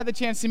Had the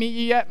chance to meet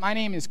you yet, my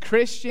name is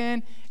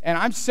Christian, and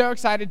I'm so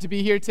excited to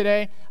be here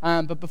today.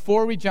 But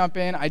before we jump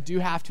in, I do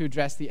have to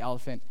address the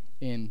elephant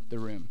in the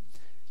room.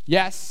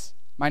 Yes,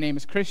 my name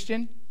is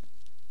Christian.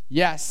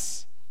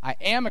 Yes, I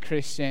am a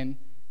Christian.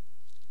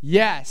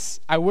 Yes,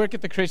 I work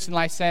at the Christian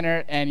Life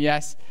Center, and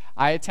yes,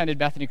 I attended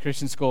Bethany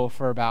Christian School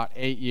for about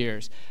 8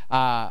 years.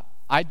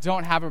 I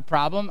don't have a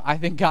problem. I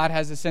think God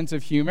has a sense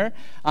of humor.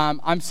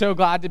 I'm so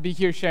glad to be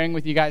here sharing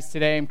with you guys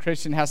today. I'm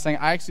Christian Hessling.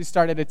 I actually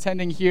started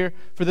attending here,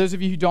 for those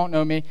of you who don't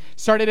know me,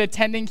 started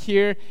attending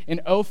here in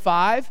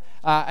 2005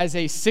 as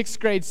a 6th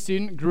grade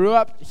student, grew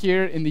up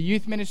here in the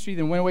youth ministry,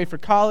 then went away for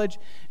college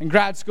and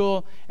grad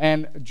school,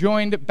 and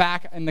joined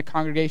back in the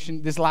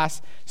congregation this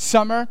last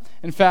summer.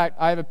 In fact,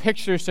 I have a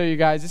picture to show you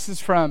guys. This is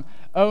from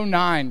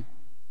 2009.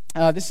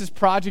 This is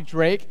Project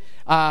Drake,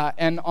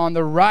 and on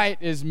the right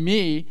is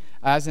me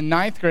as a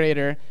 9th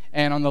grader,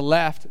 and on the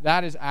left,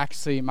 that is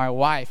actually my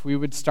wife. We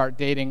would start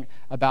dating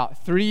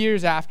about 3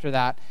 years after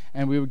that,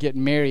 and we would get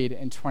married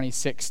in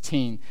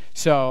 2016.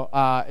 So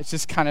it's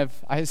just kind of,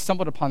 I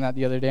stumbled upon that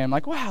the other day. I'm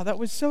like, wow, that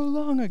was so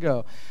long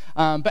ago.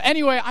 But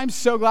anyway, I'm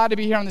so glad to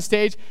be here on the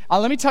stage.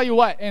 Let me tell you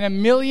what, in a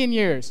million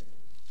years,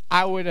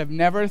 I would have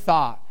never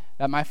thought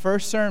that my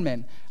first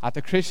sermon at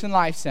the Christian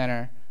Life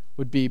Center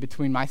would be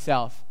between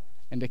myself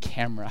and a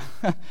camera.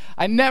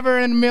 I never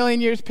in a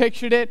million years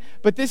pictured it,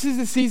 but this is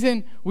the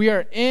season we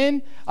are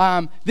in.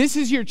 This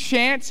is your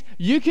chance.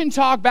 You can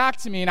talk back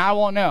to me and I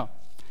won't know.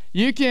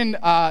 You can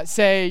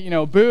say,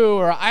 boo,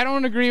 or I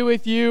don't agree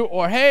with you,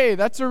 or hey,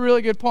 that's a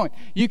really good point.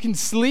 You can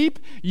sleep,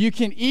 you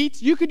can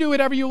eat, you can do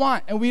whatever you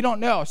want, and we don't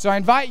know. So I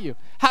invite you,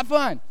 have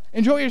fun,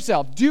 enjoy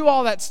yourself, do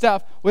all that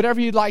stuff,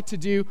 whatever you'd like to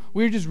do.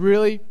 We're just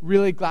really,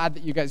 really glad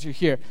that you guys are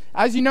here.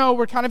 As you know,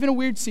 we're kind of in a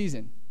weird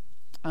season.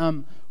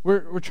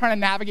 We're trying to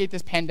navigate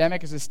this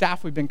pandemic. As a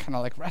staff, we've been kind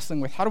of like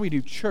wrestling with how do we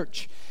do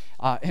church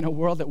in a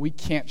world that we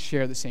can't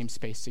share the same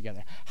space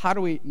together? How do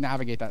we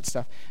navigate that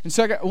stuff? And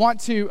so I want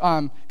to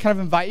kind of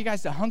invite you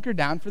guys to hunker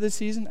down for this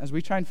season as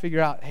we try and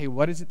figure out, hey,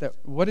 what is it that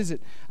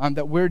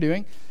we're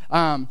doing?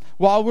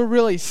 While we're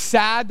really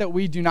sad that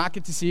we do not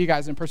get to see you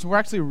guys in person, we're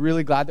actually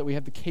really glad that we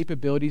have the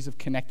capabilities of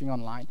connecting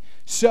online.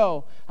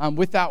 So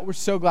with that, we're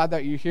so glad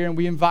that you're here, and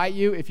we invite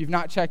you, if you've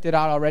not checked it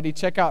out already,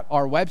 check out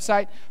our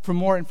website for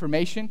more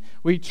information.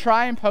 We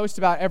try and post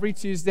about every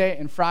Tuesday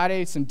and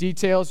Friday some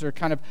details or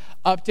kind of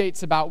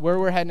updates about where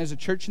we're heading as a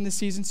church in this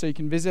season, so you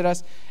can visit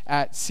us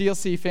at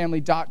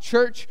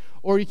clcfamily.church,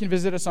 or you can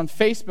visit us on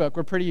Facebook.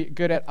 We're pretty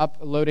good at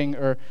uploading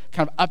or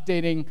kind of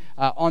updating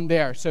on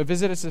there. So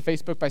visit us at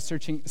Facebook by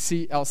searching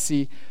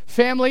CLC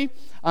Family.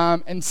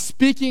 And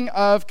speaking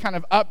of kind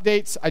of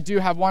updates, I do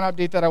have one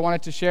update that I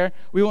wanted to share.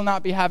 We will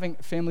not be having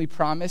Family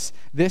Promise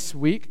this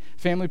week.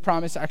 Family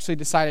Promise actually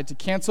decided to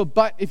cancel,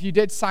 but if you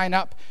did sign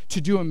up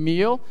to do a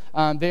meal,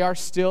 they are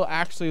still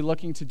actually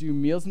looking to do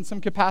meals in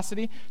some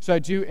capacity. So I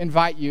do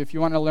invite you, if you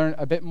want to learn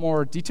a bit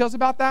more details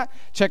about that,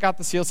 check out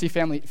the CLC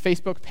Family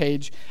Facebook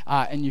page,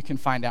 and you can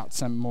find out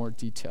some more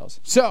details.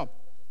 So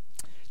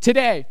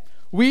today,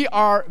 we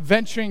are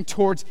venturing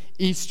towards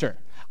Easter.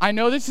 I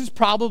know this is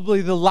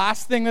probably the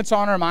last thing that's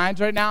on our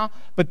minds right now,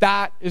 but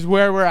that is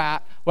where we're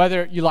at,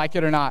 whether you like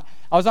it or not.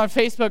 I was on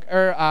Facebook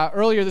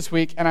earlier this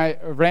week, and I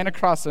ran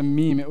across a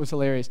meme. It was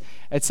hilarious.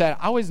 It said,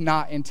 I was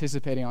not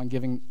anticipating on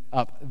giving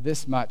up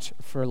this much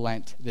for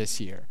Lent this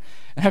year.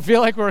 And I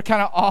feel like we're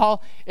kind of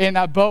all in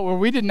that boat where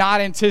we did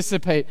not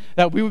anticipate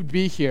that we would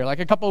be here. Like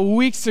a couple of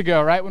weeks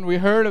ago, right, when we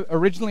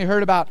originally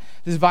heard about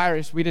this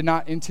virus, we did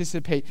not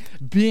anticipate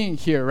being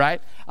here,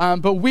 right?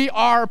 But we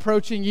are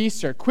approaching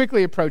Easter,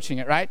 quickly approaching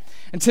it, right?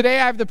 And today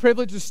I have the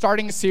privilege of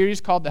starting a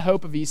series called The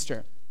Hope of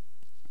Easter.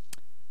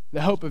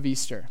 The Hope of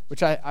Easter,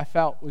 which I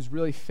felt was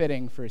really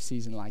fitting for a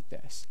season like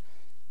this.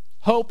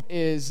 Hope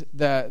is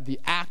the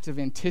act of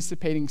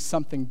anticipating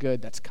something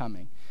good that's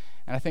coming.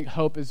 And I think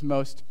hope is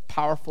most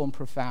powerful and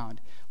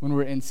profound when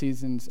we're in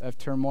seasons of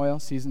turmoil,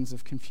 seasons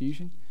of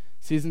confusion,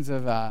 seasons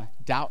of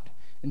doubt.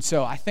 And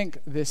so I think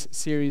this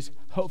series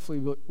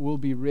hopefully will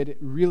be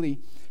really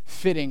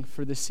fitting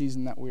for the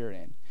season that we're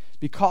in.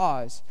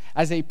 Because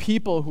as a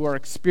people who are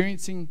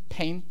experiencing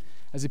pain,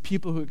 as a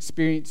people who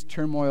experience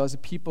turmoil, as a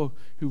people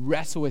who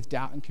wrestle with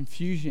doubt and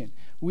confusion,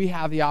 we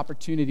have the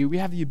opportunity, we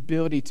have the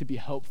ability to be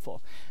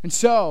hopeful. And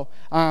so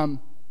I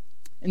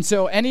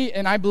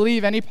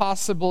believe any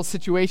possible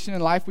situation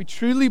in life, we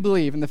truly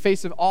believe in the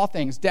face of all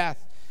things,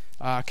 death,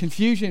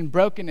 confusion,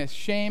 brokenness,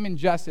 shame,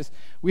 injustice,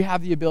 we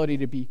have the ability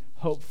to be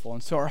hopeful.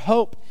 And so our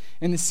hope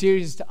in the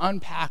series is to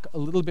unpack a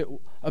little bit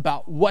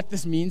about what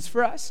this means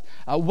for us,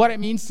 what it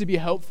means to be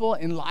hopeful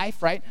in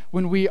life, right?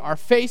 When we are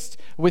faced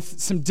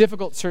with some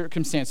difficult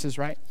circumstances,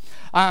 right?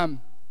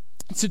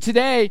 So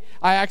today,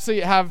 I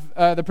actually have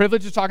the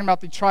privilege of talking about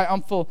the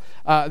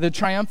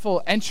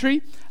triumphal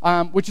entry,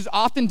 which is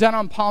often done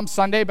on Palm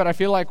Sunday, but I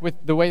feel like with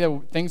the way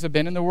that things have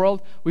been in the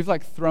world, we've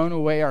like thrown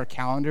away our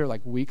calendar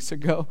like weeks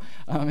ago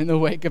in the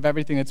wake of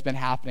everything that's been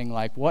happening.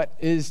 Like, what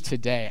is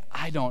today?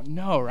 I don't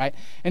know, right?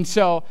 And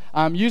so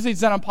usually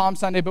it's done on Palm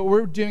Sunday, but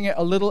we're doing it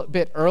a little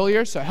bit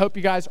earlier, so I hope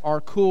you guys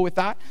are cool with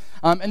that.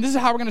 And this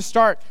is how we're going to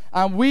start.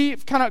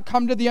 We've kind of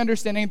come to the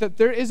understanding that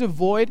there is a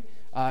void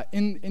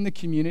in the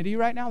community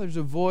right now. There's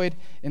a void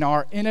in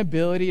our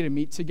inability to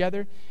meet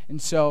together.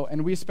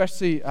 And we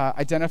especially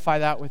identify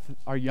that with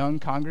our young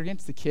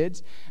congregants, the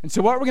kids. And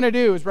so what we're going to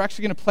do is we're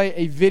actually going to play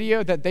a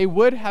video that they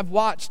would have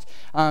watched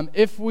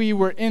if we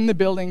were in the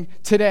building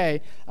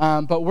today.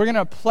 But we're going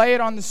to play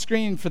it on the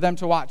screen for them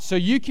to watch. So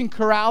you can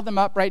corral them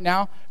up right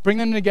now, bring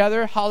them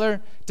together,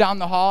 holler down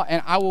the hall,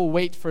 and I will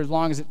wait for as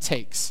long as it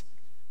takes.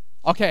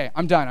 Okay,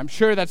 I'm done. I'm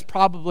sure that's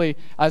probably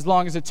as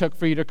long as it took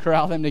for you to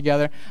corral them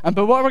together.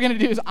 But what we're going to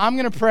do is I'm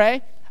going to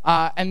pray,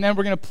 and then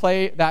we're going to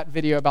play that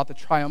video about the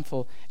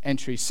triumphal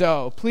entry.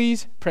 So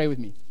please pray with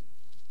me.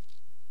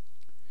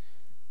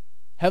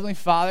 Heavenly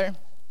Father,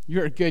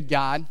 you're a good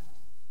God.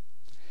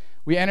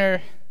 We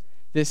enter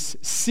this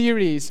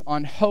series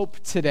on hope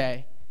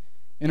today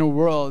in a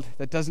world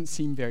that doesn't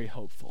seem very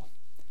hopeful.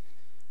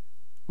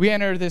 We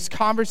enter this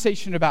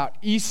conversation about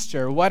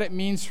Easter, what it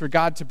means for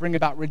God to bring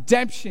about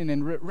redemption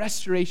and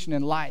restoration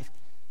in life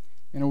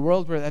in a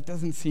world where that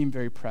doesn't seem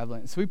very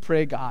prevalent. So we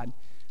pray, God,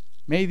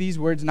 may these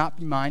words not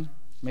be mine,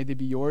 may they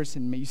be yours,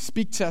 and may you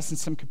speak to us in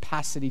some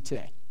capacity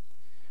today.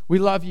 We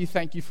love you.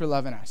 Thank you for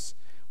loving us.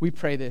 We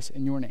pray this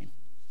in your name.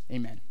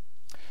 Amen.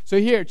 So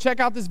here,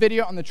 check out this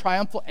video on the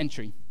triumphal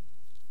entry.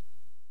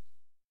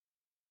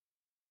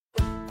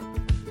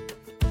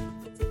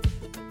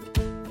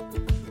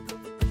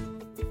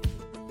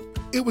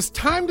 It was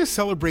time to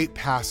celebrate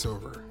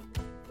Passover.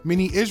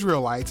 Many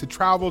Israelites had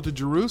traveled to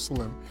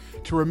Jerusalem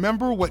to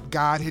remember what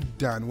God had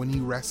done when he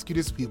rescued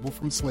his people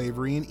from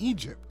slavery in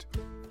Egypt.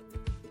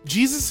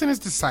 Jesus and his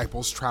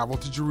disciples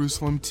traveled to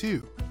Jerusalem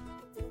too.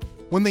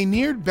 When they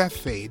neared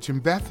Bethphage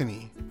and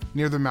Bethany,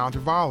 near the Mount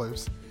of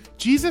Olives,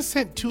 Jesus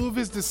sent 2 of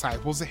his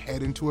disciples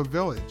ahead into a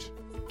village.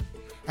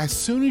 As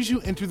soon as you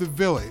enter the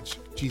village,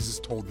 Jesus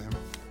told them,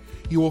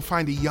 you will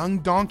find a young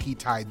donkey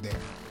tied there.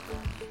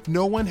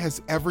 No one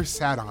has ever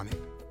sat on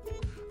it.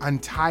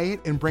 Untie it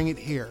and bring it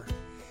here.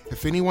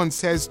 If anyone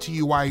says to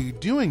you, why are you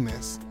doing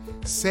this?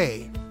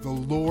 Say, the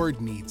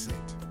Lord needs it.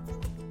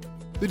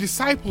 The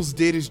disciples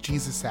did as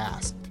Jesus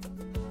asked.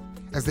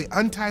 As they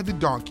untied the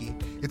donkey,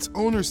 its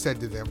owner said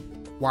to them,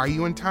 why are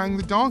you untying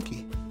the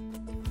donkey?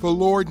 The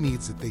Lord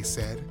needs it, they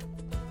said.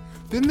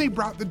 Then they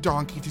brought the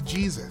donkey to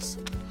Jesus,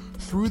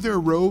 threw their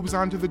robes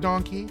onto the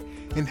donkey,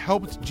 and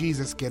helped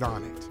Jesus get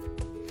on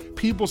it.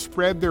 People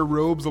spread their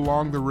robes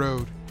along the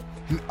road,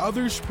 and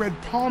others spread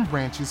palm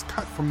branches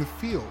cut from the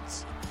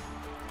fields.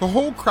 The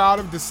whole crowd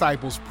of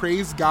disciples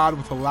praised God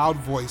with a loud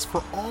voice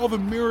for all the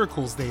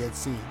miracles they had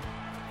seen.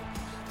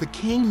 The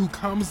King who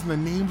comes in the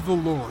name of the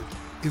Lord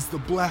is the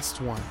blessed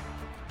one.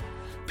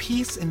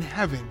 Peace in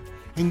heaven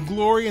and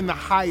glory in the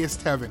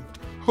highest heaven.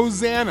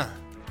 Hosanna!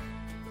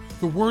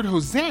 The word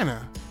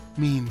Hosanna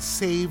means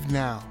save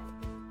now.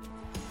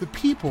 The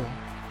people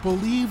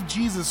believed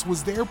Jesus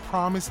was their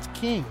promised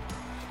king,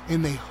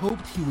 and they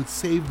hoped he would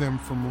save them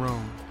from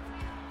Rome.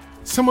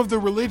 Some of the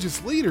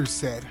religious leaders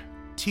said,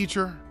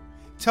 Teacher,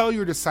 tell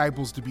your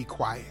disciples to be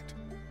quiet.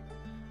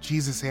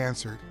 Jesus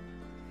answered,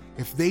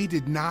 if they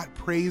did not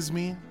praise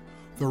me,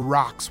 the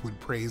rocks would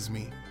praise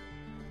me.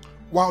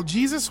 While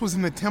Jesus was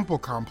in the temple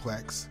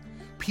complex,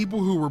 people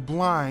who were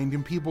blind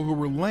and people who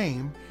were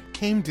lame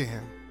came to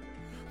him.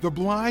 The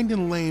blind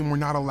and lame were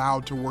not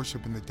allowed to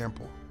worship in the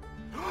temple.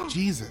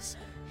 Jesus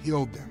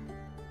healed them.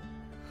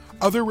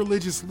 Other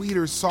religious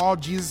leaders saw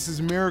Jesus'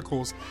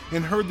 miracles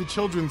and heard the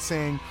children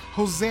saying,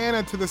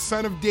 Hosanna to the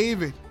Son of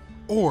David,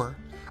 or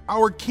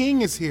our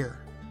King is here.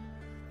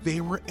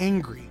 They were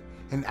angry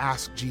and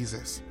asked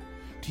Jesus,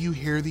 do you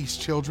hear these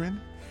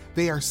children?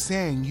 They are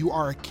saying you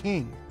are a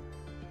king.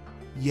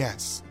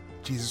 Yes,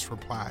 Jesus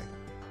replied.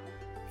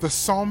 The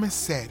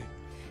psalmist said,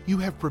 you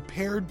have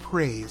prepared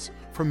praise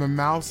from the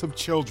mouths of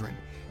children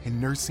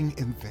and nursing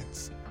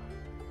infants.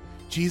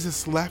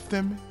 Jesus left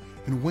them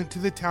and went to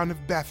the town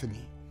of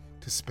Bethany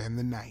to spend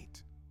the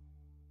night.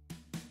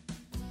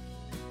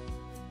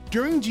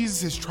 During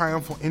Jesus'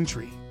 triumphal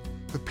entry,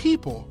 the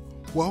people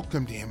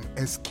welcomed him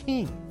as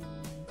king.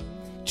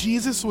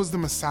 Jesus was the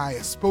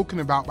Messiah spoken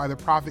about by the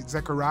prophet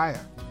Zechariah.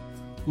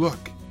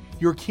 Look,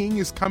 your king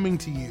is coming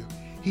to you.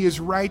 He is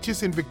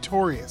righteous and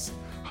victorious,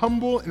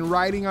 humble and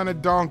riding on a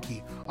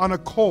donkey, on a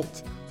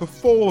colt, the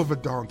foal of a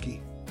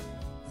donkey.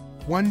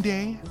 One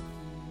day,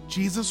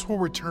 Jesus will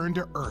return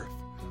to earth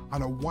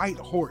on a white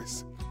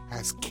horse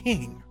as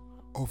king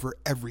over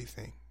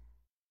everything.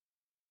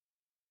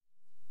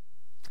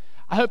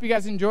 I hope you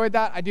guys enjoyed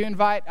that. I do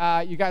invite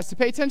you guys to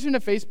pay attention to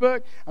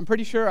Facebook.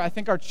 I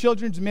think our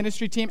children's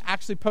ministry team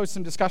actually posts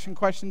some discussion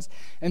questions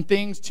and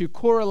things to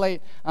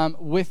correlate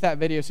with that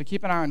video. So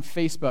keep an eye on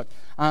Facebook.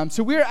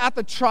 So we're at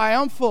the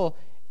triumphal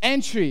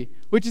entry,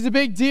 which is a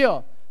big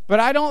deal.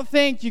 But I don't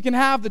think you can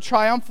have the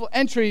triumphal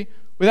entry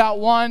without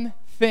one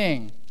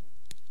thing.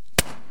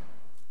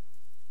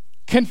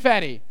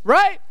 Confetti,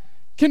 right?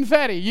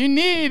 confetti. You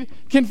need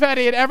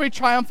confetti at every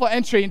triumphal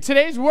entry. In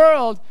today's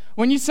world,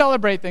 when you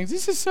celebrate things,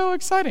 this is so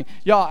exciting.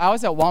 Y'all, I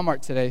was at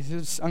Walmart today.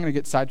 I'm going to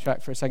get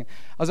sidetracked for a second.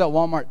 I was at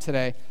Walmart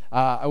today.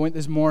 I went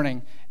this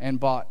morning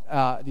and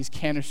bought these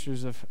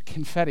canisters of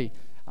confetti.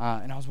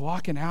 And I was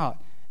walking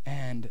out,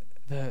 and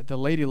the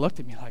lady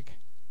looked at me like,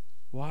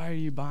 why are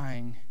you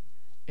buying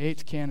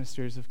 8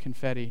 canisters of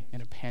confetti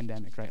in a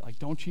pandemic, right? Like,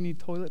 don't you need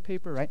toilet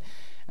paper, right?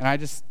 And I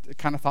just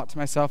kind of thought to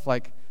myself,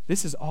 like,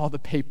 this is all the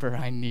paper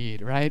I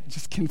need, right?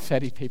 Just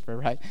confetti paper,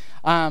 right?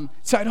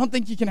 So I don't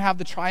think you can have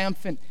the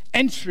triumphant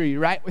entry,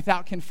 right,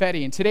 without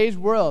confetti. In today's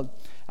world,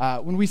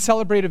 when we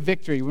celebrate a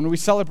victory, when we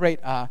celebrate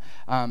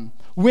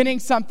winning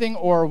something,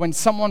 or when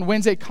someone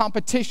wins a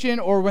competition,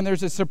 or when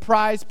there's a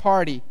surprise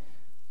party,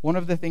 one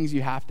of the things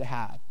you have to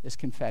have is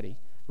confetti,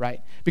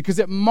 right? Because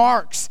it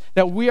marks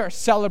that we are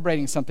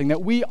celebrating something,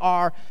 that we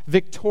are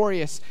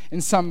victorious in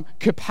some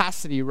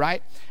capacity,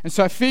 right? And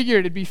so I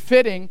figured it'd be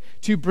fitting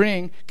to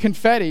bring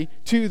confetti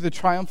to the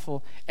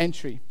triumphal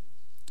entry.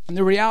 And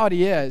the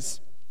reality is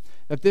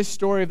that this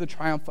story of the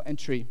triumphal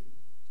entry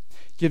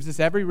gives us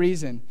every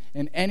reason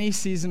in any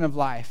season of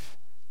life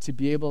to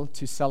be able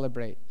to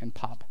celebrate and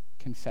pop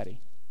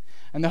confetti.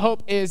 And the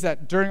hope is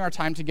that during our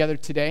time together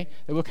today,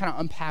 that we'll kind of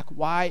unpack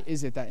why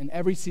is it that in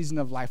every season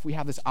of life we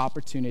have this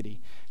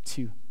opportunity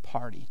to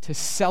party, to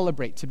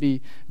celebrate, to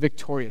be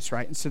victorious,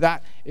 right? And so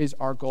that is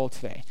our goal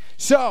today.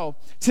 So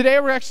today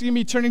we're actually going to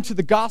be turning to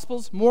the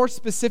Gospels, more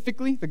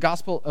specifically the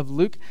Gospel of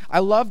Luke. I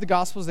love the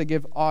Gospels. They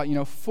give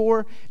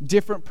 4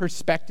 different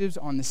perspectives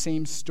on the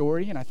same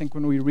story, and I think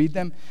when we read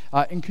them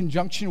in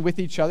conjunction with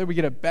each other, we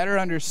get a better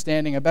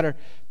understanding, a better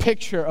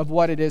picture of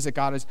what it is that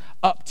God is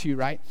up to,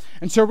 right?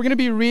 And so we're going to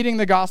be reading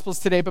the Gospels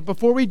today, but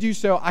before we do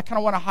so, I kind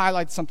of want to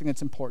highlight something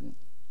that's important.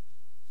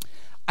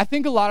 I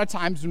think a lot of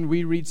times when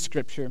we read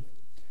Scripture,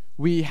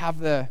 we have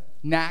the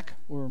knack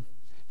or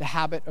the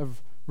habit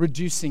of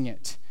reducing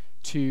it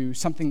to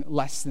something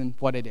less than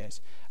what it is.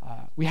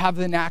 We have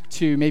the knack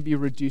to maybe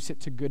reduce it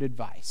to good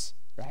advice,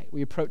 right?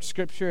 We approach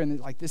Scripture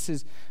and like they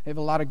have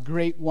a lot of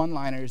great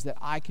one-liners that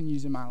I can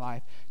use in my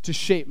life to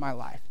shape my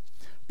life.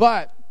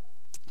 But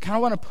I kind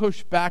of want to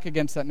push back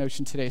against that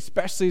notion today,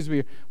 especially as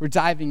we're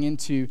diving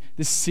into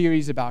this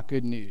series about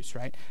good news,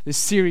 right? This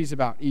series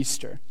about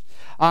Easter.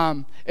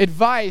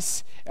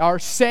 Advice are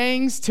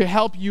sayings to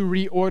help you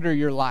reorder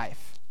your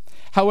life.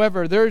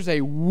 However, there's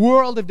a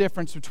world of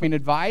difference between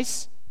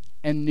advice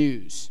and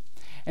news.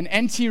 And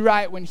N.T.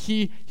 Wright, when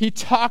he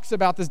talks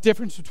about this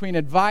difference between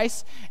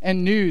advice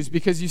and news,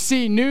 because you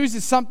see, news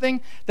is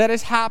something that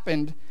has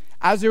happened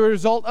as a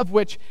result of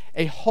which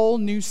a whole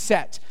new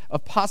set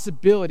of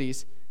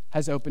possibilities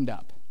has opened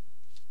up.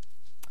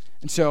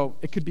 And so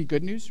it could be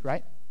good news,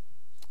 right?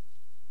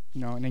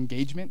 An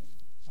engagement,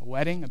 a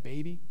wedding, a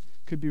baby.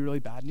 Could be really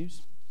bad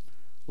news.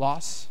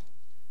 Loss,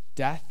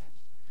 death,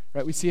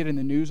 right? We see it in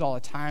the news all the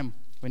time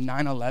when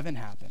 9/11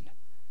 happened.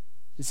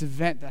 This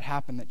event that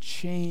happened that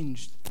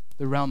changed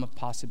the realm of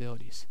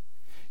possibilities.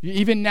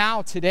 Even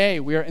now, today,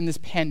 we are in this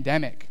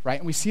pandemic, right?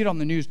 And we see it on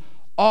the news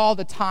all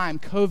the time,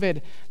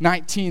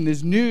 COVID-19,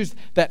 this news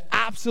that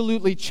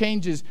absolutely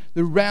changes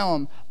the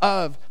realm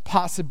of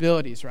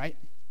possibilities, right?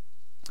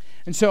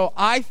 And so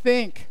I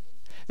think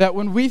that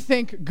when we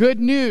think good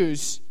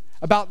news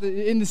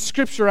in the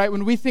Scripture, right,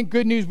 when we think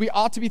good news, we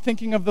ought to be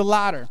thinking of the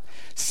latter.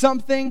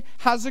 Something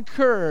has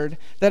occurred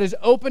that has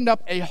opened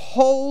up a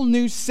whole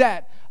new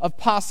set of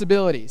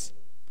possibilities.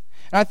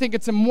 And I think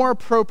it's more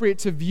appropriate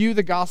to view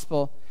the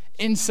gospel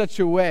in such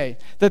a way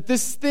that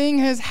this thing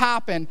has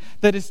happened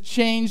that has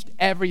changed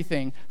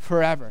everything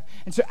forever.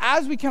 And so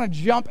as we kind of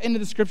jump into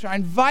the Scripture, I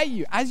invite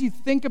you, as you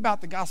think about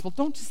the gospel,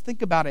 don't just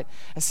think about it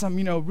as some,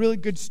 really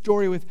good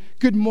story with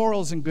good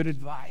morals and good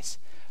advice.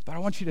 But I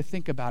want you to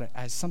think about it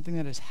as something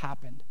that has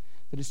happened,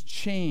 that has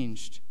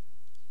changed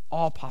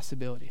all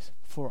possibilities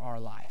for our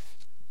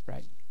life,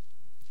 right?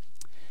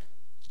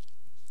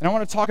 And I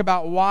want to talk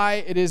about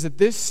why it is that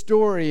this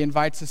story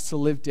invites us to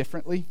live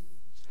differently.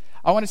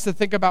 I want us to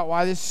think about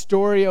why this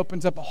story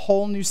opens up a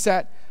whole new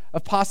set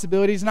of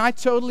possibilities. And I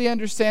totally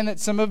understand that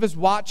some of us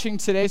watching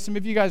today, some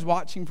of you guys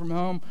watching from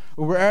home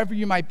or wherever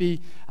you might be,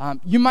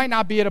 you might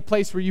not be at a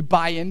place where you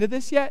buy into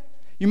this yet.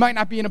 You might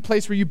not be in a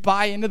place where you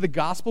buy into the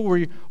gospel,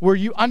 where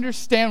you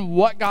understand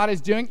what God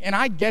is doing. And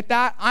I get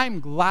that. I'm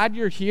glad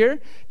you're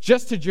here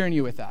just to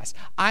journey with us.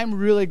 I'm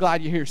really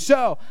glad you're here.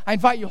 So I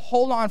invite you,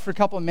 hold on for a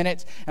couple of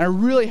minutes. And I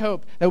really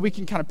hope that we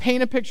can kind of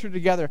paint a picture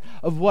together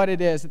of what it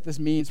is that this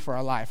means for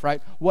our life,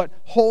 right? What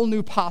whole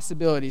new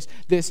possibilities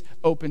this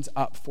opens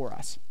up for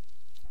us.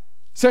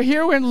 So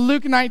here we're in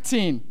Luke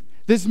 19.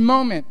 This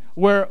moment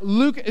where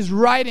Luke is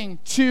writing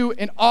to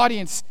an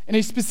audience in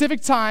a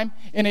specific time,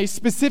 in a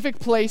specific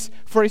place,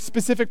 for a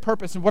specific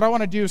purpose. And what I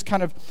want to do is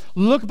kind of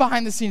look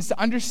behind the scenes to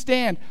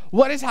understand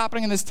what is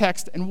happening in this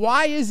text and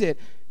why is it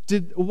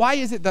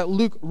that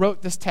Luke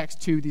wrote this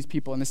text to these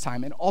people in this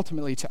time and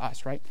ultimately to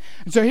us, right?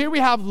 And so here we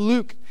have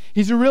Luke.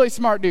 He's a really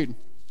smart dude.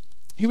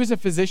 He was a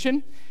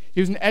physician. He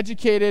was an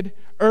educated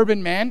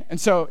urban man, and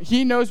so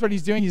he knows what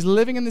he's doing. He's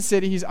living in the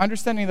city. He's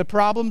understanding the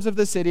problems of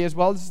the city as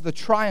well as the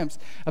triumphs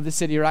of the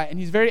city, right? And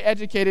he's very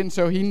educated, and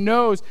so he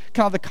knows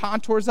kind of the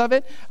contours of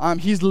it.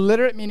 He's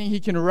literate, meaning he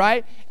can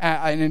write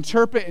and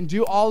interpret and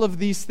do all of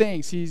these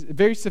things. He's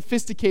very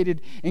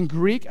sophisticated in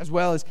Greek as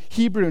well as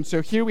Hebrew, and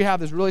so here we have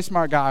this really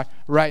smart guy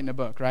writing a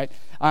book, right?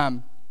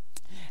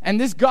 And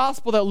this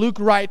gospel that Luke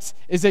writes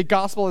is a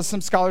gospel, as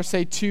some scholars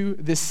say, to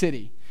this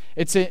city.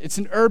 It's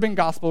an urban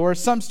gospel, where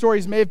some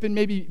stories may have been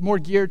maybe more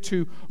geared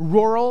to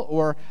rural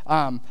or,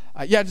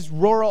 just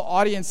rural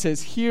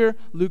audiences. Here,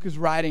 Luke is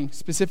writing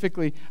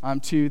specifically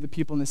to the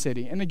people in the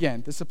city. And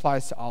again, this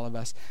applies to all of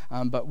us.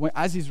 But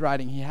as he's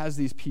writing, he has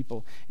these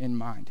people in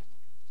mind.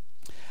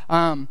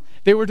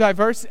 They were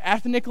diverse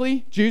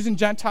ethnically, Jews and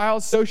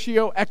Gentiles,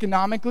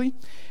 socioeconomically.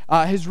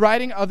 His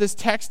writing of this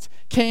text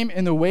came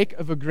in the wake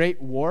of a great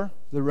war,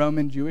 the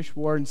Roman-Jewish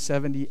War in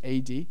 70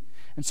 AD.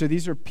 And so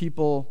these are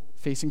people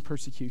facing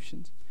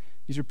persecutions.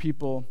 These are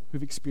people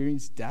who've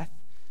experienced death,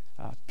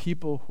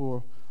 people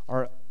who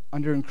are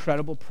under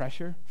incredible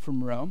pressure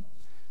from Rome.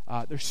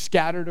 They're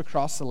scattered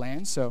across the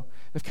land, so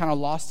they've kind of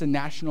lost a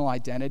national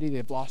identity.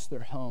 They've lost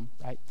their home,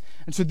 right?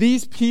 And so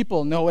these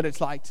people know what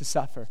it's like to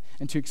suffer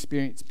and to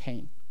experience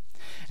pain.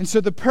 And so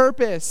the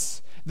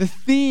purpose, the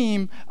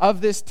theme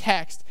of this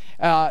text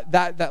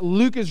that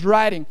Luke is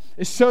writing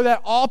is so that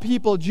all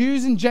people,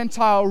 Jews and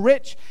Gentile,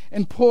 rich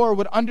and poor,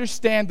 would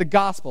understand the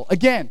gospel.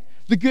 Again,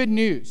 the good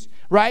news,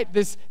 right?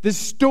 This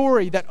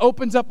story that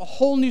opens up a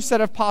whole new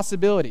set of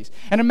possibilities.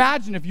 And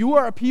imagine if you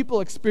are a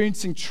people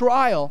experiencing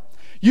trial,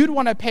 you'd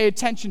want to pay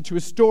attention to a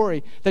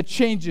story that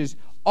changes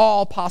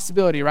all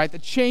possibility, right?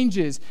 That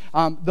changes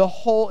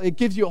it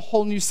gives you a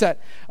whole new set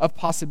of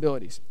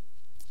possibilities.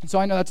 And so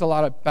I know that's a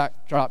lot of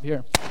backdrop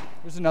here.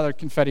 There's another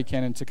confetti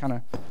cannon to kind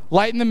of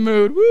lighten the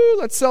mood. Woo,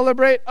 let's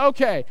celebrate.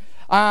 Okay.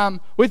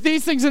 With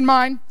these things in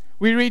mind,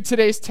 we read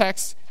today's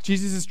text,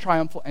 Jesus'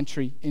 triumphal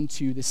entry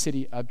into the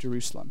city of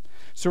Jerusalem.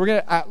 So we're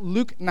going to at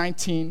Luke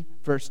 19,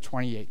 verse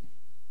 28.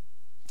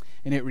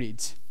 And it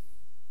reads,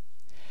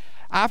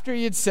 "After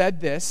he had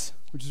said this,"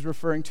 which is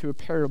referring to a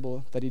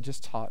parable that he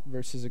just taught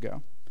verses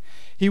ago,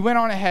 "he went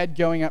on ahead,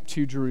 going up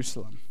to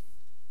Jerusalem.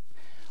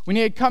 When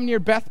he had come near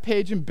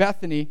Bethpage and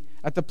Bethany,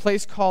 at the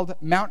place called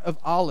Mount of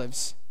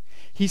Olives,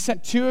 he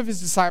sent two of his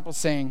disciples,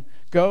 saying,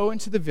 'Go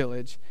into the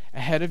village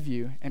ahead of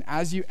you, and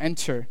as you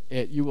enter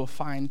it, you will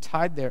find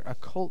tied there a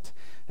colt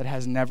that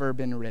has never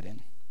been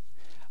ridden.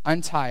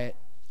 Untie it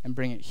and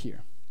bring it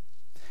here.'"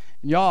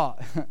 And y'all,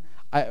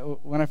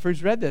 when I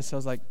first read this, I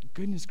was like,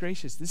 goodness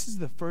gracious, this is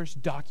the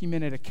first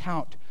documented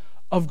account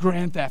of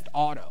Grand Theft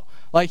Auto.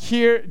 Like,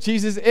 here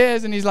Jesus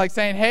is, and he's like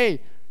saying,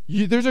 hey,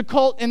 there's a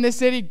colt in this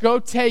city, go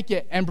take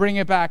it and bring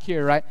it back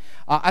here, right?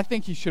 I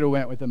think he should have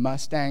went with a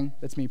Mustang.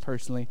 That's me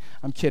personally.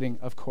 I'm kidding,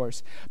 of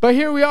course. But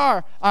here we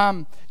are.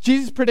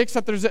 Jesus predicts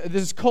that there's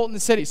this colt in the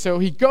city. So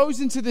they go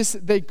into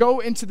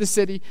the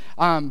city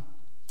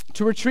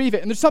to retrieve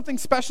it. And there's something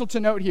special to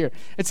note here.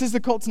 It says the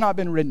colt's not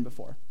been ridden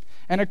before.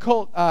 And a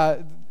colt,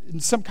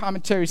 some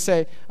commentaries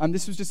say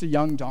this was just a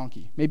young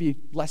donkey, maybe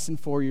less than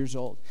 4 years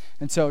old.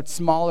 And so it's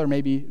smaller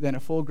maybe than a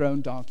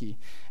full-grown donkey.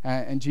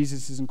 And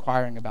Jesus is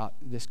inquiring about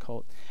this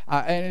colt.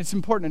 And it's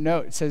important to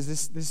note, it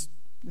says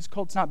this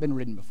colt's not been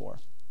ridden before.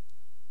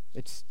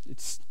 It's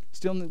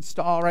still in the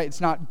stall, right?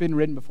 It's not been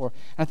ridden before.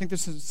 And I think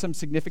there's some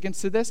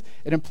significance to this.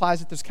 It implies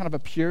that there's kind of a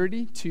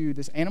purity to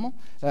this animal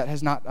that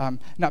has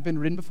not been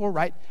ridden before,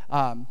 right?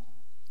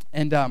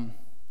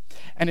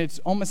 And it's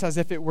almost as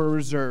if it were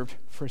reserved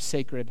for a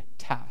sacred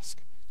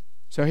task.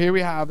 So here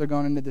we have, they're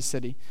going into the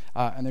city,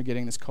 and they're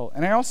getting this colt.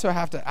 And I also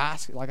have to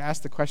ask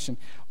the question,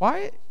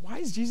 why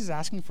is Jesus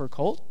asking for a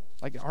colt?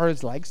 Like, are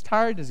his legs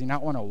tired? Does he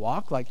not want to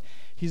walk? Like,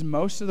 he's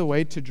most of the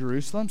way to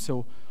Jerusalem,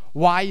 so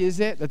why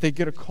is it that they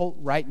get a colt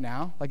right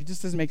now? Like, it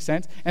just doesn't make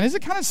sense. And is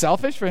it kind of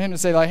selfish for him to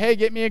say, like, hey,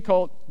 get me a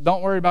colt,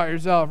 don't worry about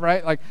yourself,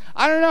 right? Like,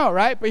 I don't know,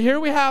 right? But here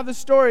we have the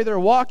story, they're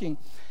walking,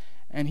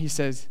 and he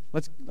says,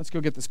 let's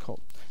go get this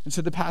colt. And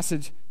so the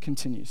passage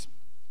continues.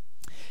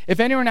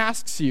 "If anyone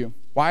asks you,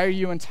 'Why are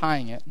you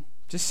untying it?'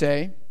 just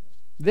say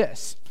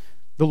this,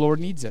 'The Lord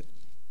needs it.'"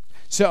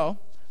 So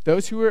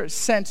those who were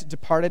sent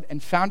departed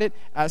and found it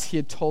as he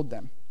had told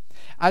them.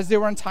 As they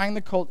were untying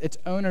the colt, its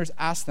owners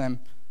asked them,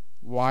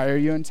 "Why are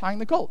you untying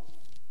the colt?"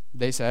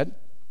 They said,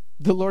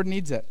 "The Lord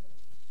needs it."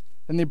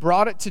 Then they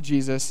brought it to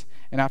Jesus,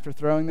 and after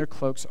throwing their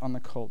cloaks on the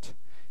colt,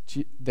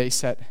 they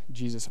set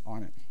Jesus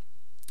on it.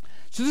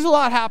 So there's a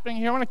lot happening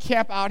here. I want to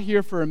camp out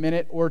here for a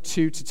minute or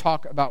two to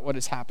talk about what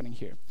is happening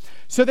here.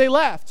 So they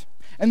left,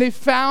 and they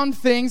found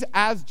things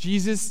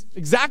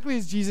exactly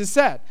as Jesus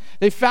said.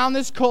 They found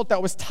this colt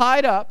that was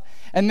tied up,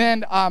 and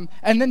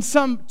then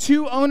some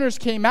two owners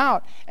came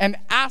out and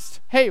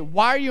asked, "Hey,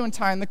 why are you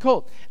untying the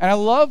colt?" And I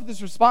love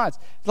this response.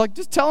 It's like,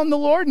 just tell him the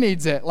Lord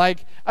needs it.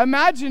 Like,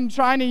 imagine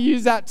trying to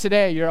use that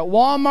today. You're at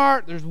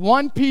Walmart, there's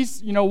one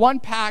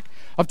pack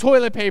of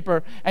toilet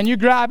paper, and you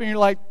grab it and you're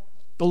like,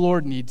 the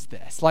Lord needs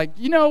this. Like,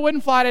 it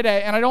wouldn't fly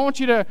today, and I don't want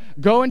you to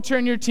go and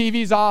turn your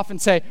TVs off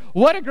and say,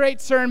 what a great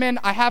sermon,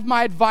 I have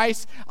my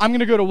advice, I'm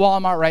going to go to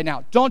Walmart right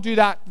now. Don't do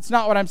that. That's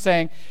not what I'm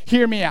saying.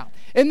 Hear me out.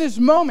 In this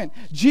moment,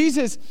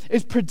 Jesus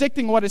is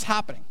predicting what is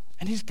happening,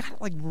 and he's got it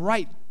like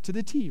right to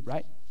the T,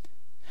 right?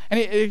 And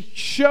it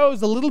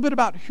shows a little bit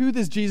about who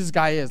this Jesus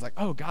guy is. Like,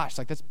 oh gosh,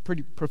 like that's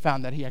pretty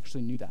profound that he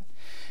actually knew that.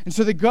 And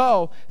so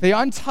they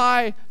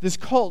untie this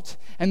colt,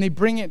 and they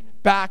bring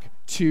it back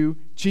to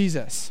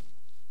Jesus.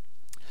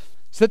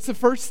 So that's the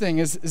first thing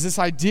is this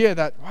idea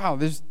that, wow,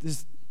 there's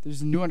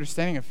a new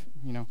understanding of,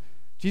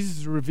 Jesus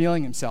is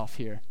revealing himself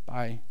here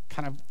by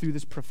kind of through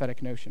this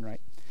prophetic notion, right?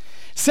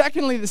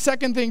 Secondly, the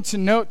second thing to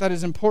note that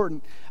is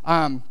important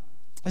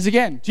is,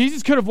 again,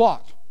 Jesus could have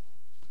walked.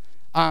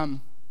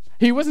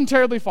 He wasn't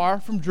terribly far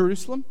from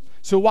Jerusalem.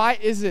 So why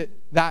is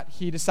it that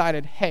he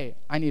decided, hey,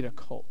 I need a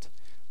colt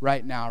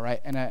right now, right?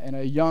 And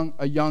a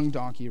young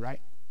donkey, right?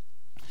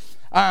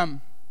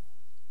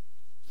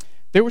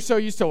 They were so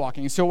used to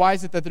walking. So why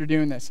is it that they're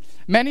doing this?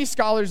 Many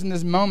scholars in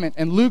this moment,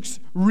 and Luke's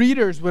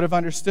readers would have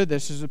understood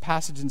this. There's a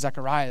passage in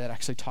Zechariah that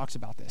actually talks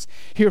about this.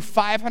 Here,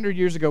 500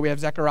 years ago, we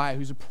have Zechariah,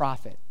 who's a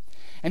prophet.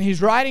 And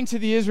he's writing to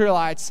the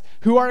Israelites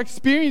who are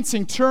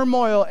experiencing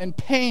turmoil and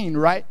pain,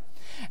 right?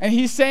 And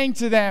he's saying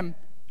to them,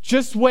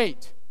 just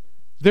wait.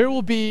 There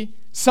will be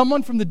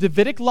someone from the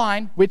Davidic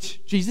line,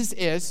 which Jesus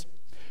is,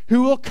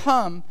 who will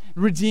come,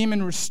 redeem,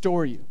 and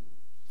restore you.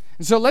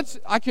 And so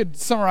I could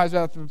summarize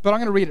that, but I'm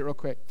going to read it real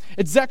quick.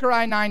 It's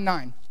Zechariah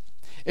 9:9.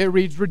 It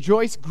reads,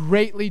 rejoice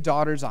greatly,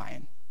 daughter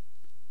Zion.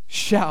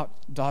 Shout,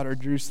 daughter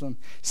Jerusalem.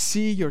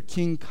 See, your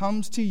king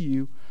comes to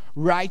you,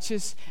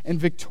 righteous and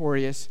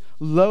victorious,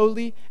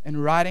 lowly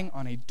and riding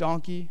on a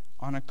donkey,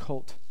 on a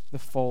colt, the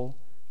foal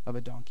of a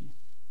donkey.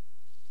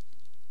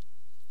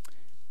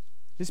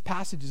 This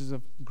passage is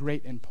of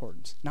great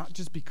importance, not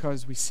just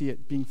because we see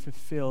it being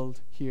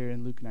fulfilled here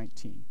in Luke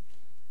 19,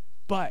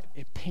 but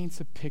it paints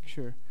a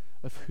picture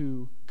of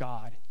who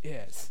God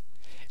is.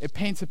 It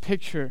paints a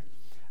picture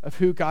of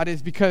who God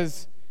is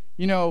because,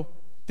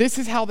 this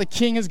is how the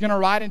king is going to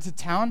ride into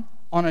town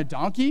on a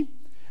donkey.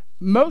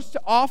 Most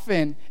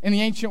often in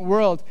the ancient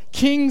world,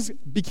 kings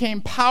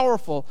became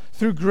powerful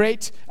through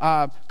great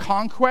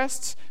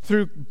conquests,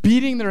 through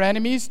beating their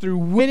enemies, through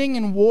winning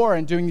in war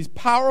and doing these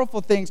powerful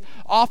things.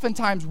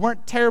 Oftentimes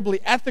weren't terribly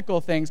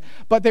ethical things,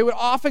 but they would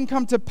often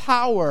come to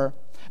power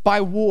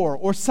by war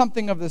or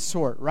something of the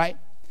sort, right?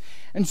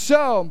 And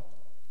so,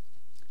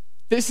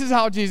 this is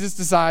how Jesus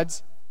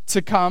decides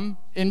to come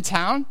in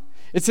town.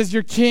 It says,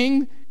 your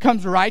king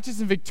comes righteous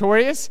and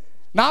victorious,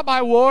 not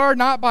by war,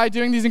 not by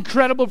doing these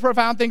incredible,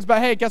 profound things,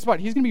 but hey, guess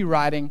what? He's going to be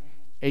riding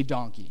a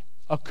donkey,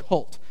 a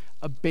colt,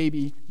 a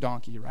baby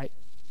donkey, right?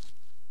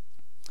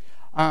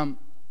 And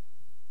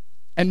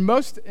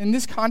in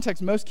this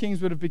context, most kings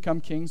would have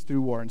become kings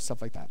through war and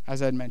stuff like that,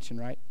 as I had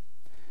mentioned, right?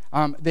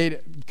 They'd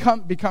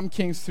become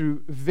kings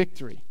through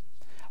victory.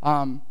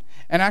 And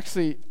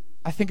actually,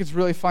 I think it's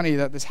really funny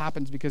that this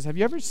happens because have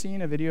you ever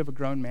seen a video of a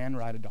grown man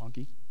ride a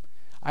donkey?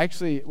 I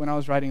actually, when I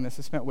was writing this,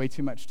 I spent way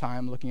too much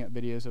time looking at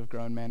videos of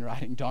grown men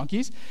riding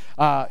donkeys.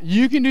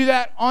 You can do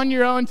that on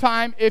your own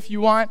time if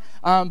you want,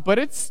 but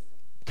it's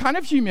kind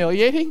of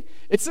humiliating.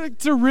 It's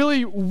a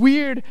really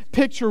weird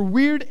picture,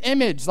 weird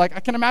image. Like, I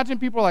can imagine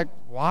people are like,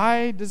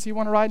 why does he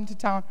want to ride into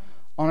town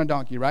on a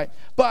donkey, right?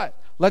 But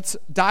let's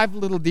dive a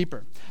little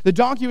deeper. The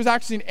donkey was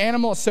actually an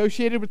animal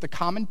associated with the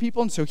common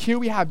people, and so here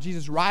we have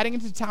Jesus riding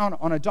into town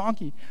on a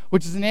donkey,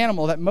 which is an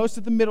animal that most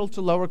of the middle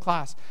to lower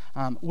class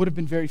would have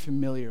been very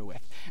familiar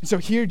with. And so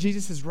here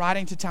Jesus is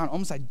riding to town,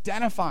 almost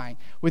identifying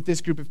with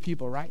this group of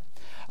people, right?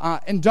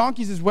 And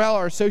donkeys as well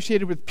are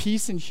associated with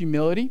peace and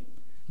humility.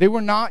 They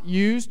were not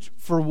used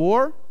for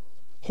war.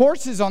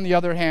 Horses, on the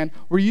other hand,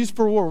 were used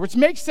for war, which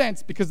makes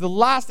sense because the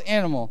last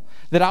animal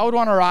that I would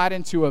want to ride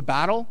into a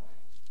battle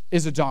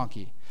is a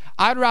donkey.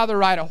 I'd rather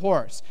ride a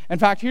horse. In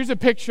fact, here's a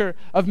picture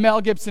of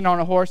Mel Gibson on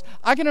a horse.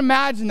 I can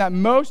imagine that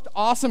most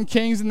awesome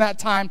kings in that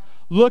time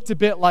looked a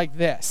bit like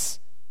this.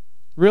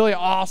 Really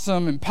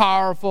awesome and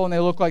powerful, and they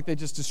look like they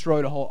just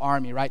destroyed a whole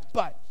army, right?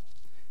 But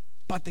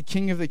the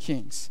King of the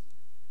Kings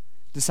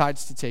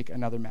decides to take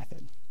another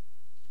method.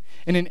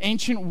 In an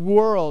ancient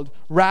world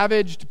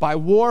ravaged by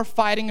war,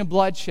 fighting, and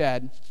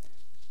bloodshed,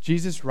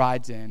 Jesus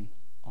rides in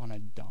on a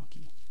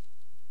donkey.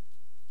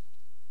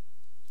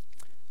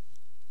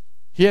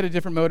 He had a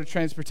different mode of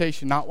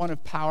transportation, not one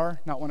of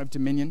power, not one of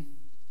dominion,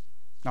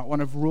 not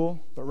one of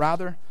rule, but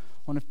rather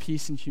one of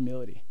peace and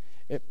humility.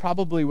 It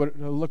probably would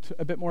have looked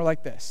a bit more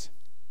like this.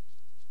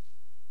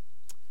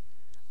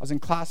 I was in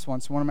class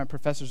once, and one of my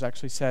professors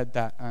actually said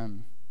that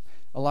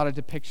a lot of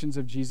depictions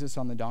of Jesus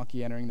on the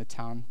donkey entering the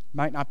town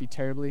might not be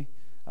terribly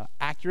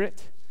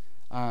accurate.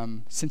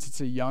 Since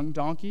it's a young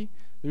donkey,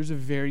 there's a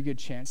very good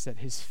chance that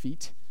his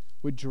feet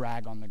would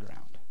drag on the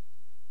ground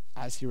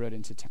as he rode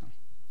into town.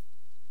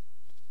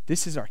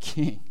 This is our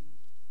king.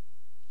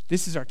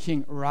 This is our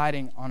king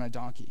riding on a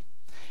donkey.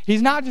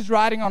 He's not just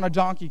riding on a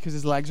donkey because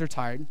his legs are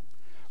tired.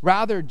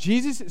 Rather,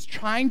 Jesus is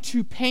trying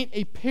to paint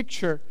a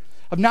picture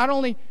of not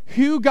only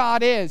who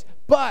God is,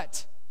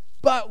 but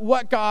but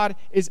what God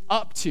is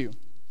up to.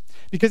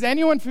 Because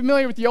anyone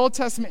familiar with the Old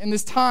Testament in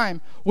this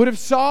time would have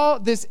saw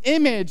this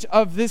image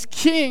of this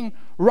king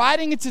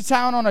riding into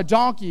town on a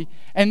donkey,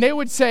 and they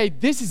would say,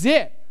 this is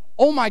it.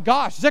 Oh my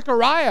gosh,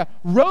 Zechariah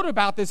wrote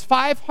about this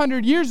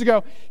 500 years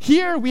ago.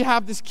 Here we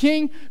have this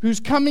king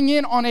who's coming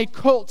in on a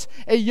colt,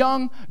 a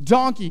young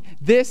donkey.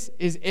 This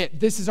is it.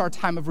 This is our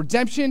time of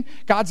redemption.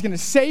 God's going to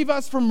save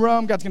us from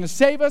Rome. God's going to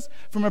save us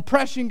from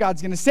oppression.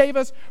 God's going to save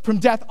us from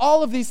death.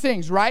 All of these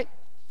things, right?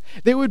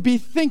 They would be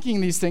thinking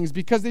these things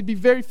because they'd be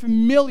very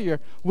familiar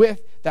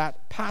with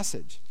that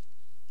passage.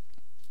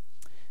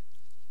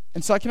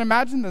 And so I can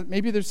imagine that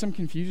maybe there's some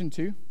confusion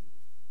too.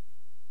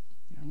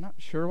 I'm not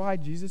sure why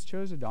Jesus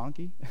chose a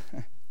donkey,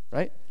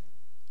 right?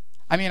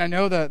 I mean, I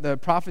know the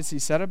prophecy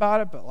said about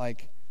it, but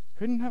like,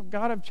 couldn't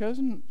God have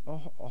chosen a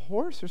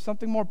horse or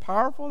something more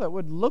powerful that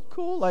would look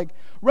cool? Like,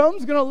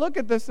 Rome's going to look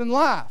at this and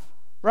laugh,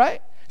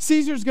 right?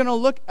 Caesar's going to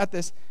look at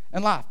this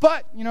and laugh.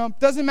 But, it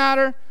doesn't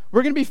matter.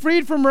 We're going to be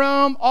freed from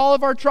Rome. All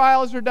of our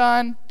trials are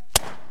done.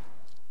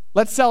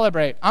 Let's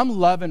celebrate. I'm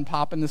loving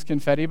popping this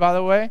confetti, by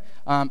the way.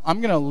 I'm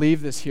going to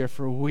leave this here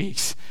for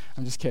weeks.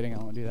 I'm just kidding. I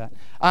won't do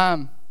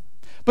that.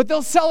 But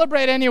they'll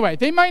celebrate anyway.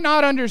 They might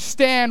not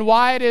understand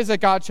why it is that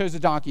God chose a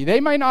donkey.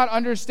 They might not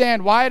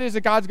understand why it is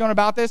that God's going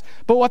about this.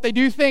 But what they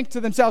do think to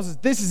themselves is,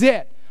 this is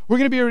it. We're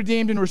going to be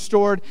redeemed and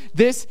restored.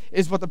 This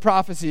is what the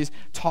prophecies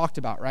talked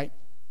about, right?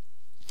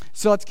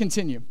 So let's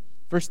continue.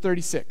 Verse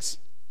 36.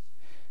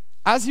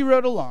 As he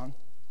rode along,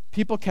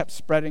 people kept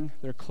spreading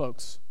their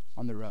cloaks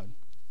on the road.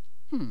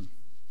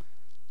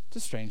 It's a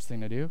strange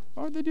thing to do.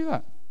 Why would they do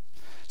that?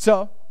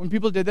 So when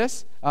people did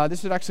this,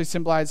 this would actually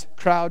symbolize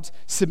crowds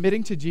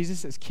submitting to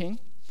Jesus as king.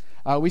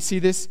 We see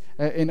this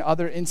in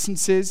other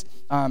instances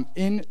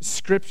in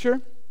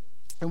Scripture.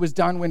 It was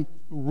done when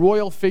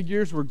royal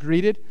figures were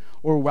greeted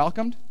or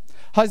welcomed.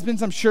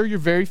 Husbands, I'm sure you're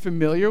very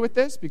familiar with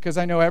this because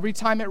I know every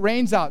time it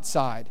rains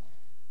outside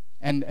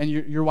and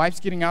your wife's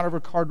getting out of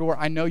her car door,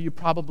 I know you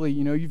probably,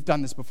 you've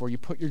done this before. You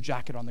put your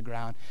jacket on the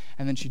ground,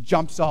 and then she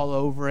jumps all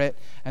over it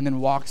and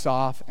then walks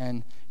off,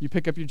 and you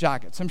pick up your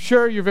jacket. So I'm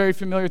sure you're very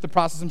familiar with the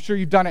process. I'm sure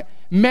you've done it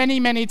many,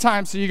 many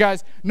times, so you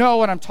guys know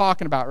what I'm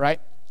talking about, right?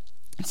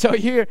 So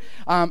here,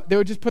 they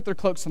would just put their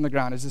cloaks on the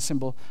ground as a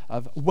symbol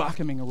of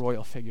welcoming a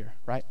royal figure,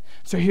 right?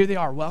 So here they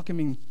are,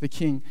 welcoming the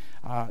King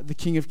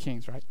of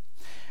Kings, right?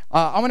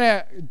 I want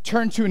to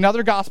turn to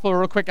another gospel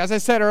real quick. As I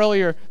said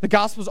earlier, the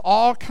gospels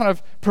all kind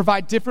of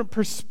provide different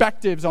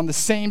perspectives on the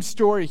same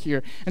story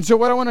here. And so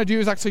what I want to do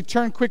is actually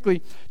turn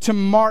quickly to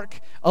Mark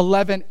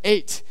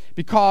 11:8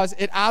 because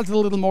it adds a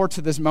little more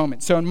to this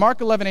moment. So in Mark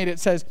 11:8 it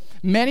says,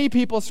 many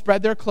people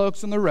spread their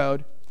cloaks on the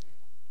road,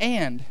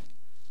 and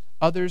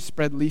others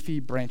spread leafy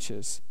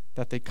branches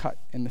that they cut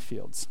in the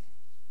fields.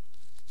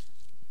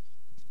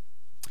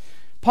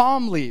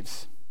 Palm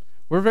leaves.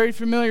 We're very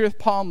familiar with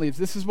palm leaves.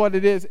 This is what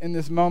it is in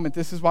this moment.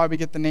 This is why we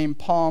get the name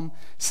Palm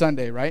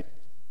Sunday, right?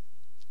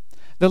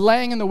 The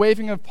laying and the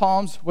waving of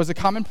palms was a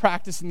common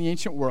practice in the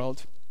ancient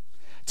world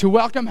to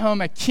welcome home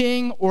a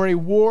king or a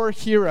war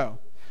hero.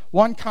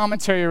 One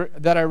commentary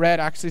that I read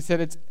actually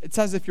said it's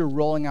as if you're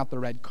rolling out the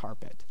red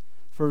carpet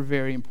for a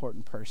very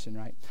important person,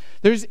 right?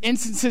 There's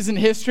instances in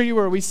history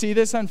where we see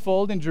this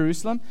unfold in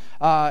Jerusalem.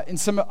 In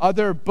some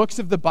other books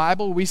of the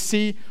Bible, we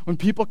see when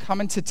people come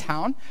into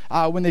town,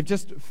 when they've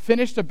just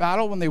finished a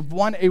battle, when they've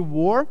won a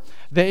war,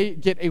 they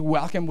get a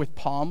welcome with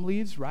palm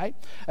leaves, right?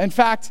 In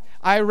fact,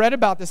 I read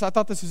about this. I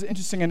thought this was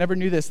interesting. I never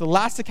knew this. The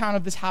last account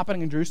of this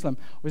happening in Jerusalem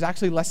was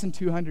actually less than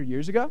 200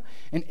 years ago.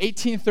 In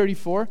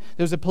 1834,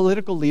 there was a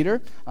political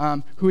leader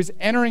who was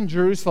entering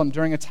Jerusalem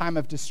during a time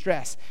of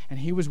distress, and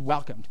he was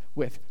welcomed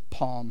with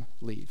palm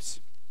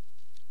leaves.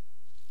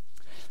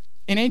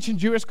 In ancient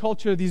Jewish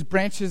culture, these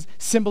branches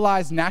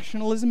symbolized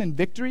nationalism and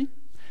victory.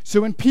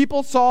 So when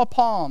people saw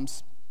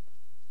palms,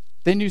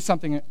 they knew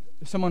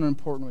someone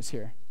important was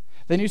here.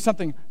 They knew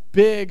something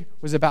big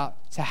was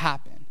about to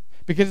happen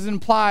because it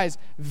implies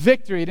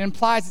victory. It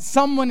implies that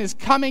someone is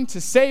coming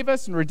to save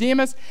us and redeem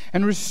us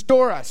and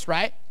restore us,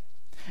 right?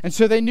 And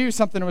so they knew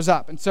something was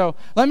up. And so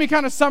let me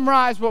kind of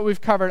summarize what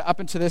we've covered up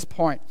until this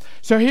point.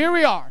 So here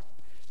we are.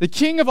 The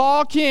King of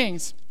all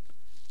kings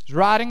is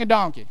riding a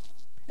donkey,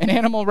 an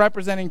animal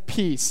representing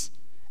peace.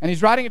 And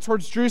he's riding it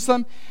towards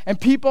Jerusalem,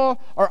 and people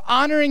are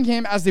honoring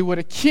him as they would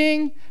a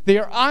king. They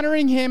are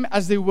honoring him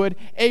as they would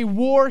a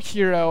war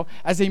hero,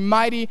 as a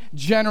mighty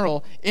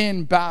general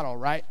in battle,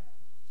 right?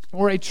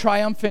 Or a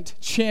triumphant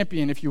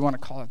champion, if you want to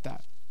call it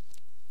that.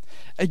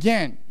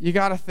 Again, you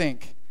got to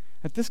think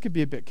that this could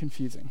be a bit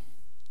confusing.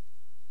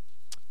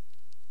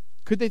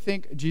 Could they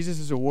think Jesus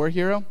is a war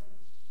hero?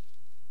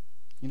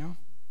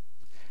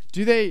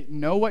 Do they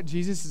know what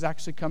Jesus is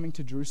actually coming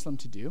to Jerusalem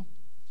to do?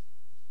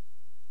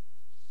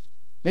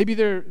 Maybe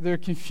they're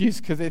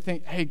confused because they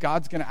think, hey,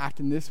 God's going to act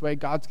in this way.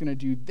 God's going to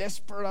do this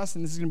for us,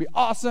 and this is going to be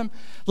awesome.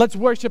 Let's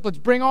worship. Let's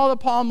bring all the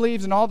palm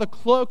leaves and all the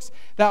cloaks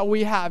that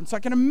we have. And so I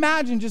can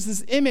imagine just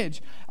this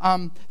image,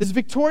 this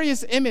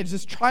victorious image,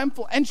 this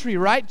triumphal entry,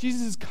 right?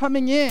 Jesus is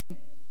coming in,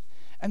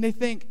 and they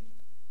think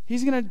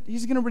he's going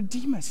to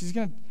redeem us. He's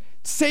going to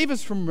save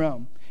us from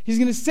Rome. He's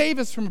going to save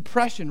us from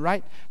oppression,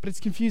 right? But it's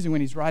confusing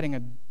when he's riding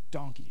a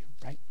donkey,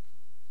 right?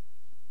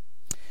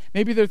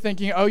 Maybe they're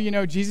thinking,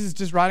 oh, Jesus is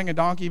just riding a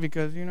donkey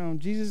because,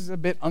 Jesus is a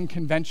bit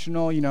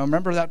unconventional.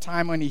 Remember that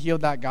time when he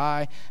healed that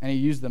guy and he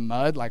used the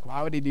mud? Like,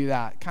 why would he do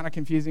that? Kind of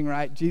confusing,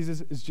 right?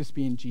 Jesus is just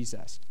being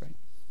Jesus, right?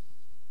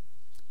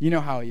 You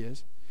know how he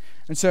is.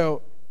 And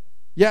so,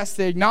 yes,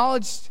 they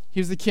acknowledged he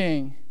was the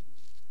king,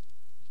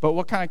 but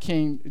what kind of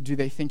king do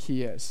they think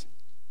he is?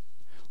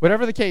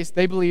 Whatever the case,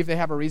 they believe they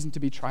have a reason to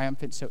be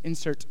triumphant, so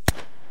insert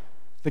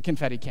the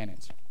confetti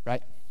cannons,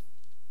 right?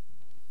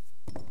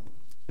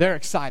 They're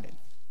excited.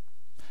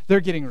 They're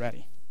getting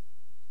ready.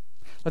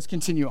 Let's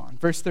continue on.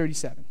 Verse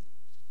 37.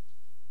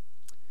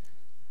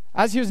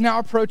 As he was now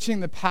approaching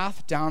the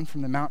path down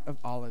from the Mount of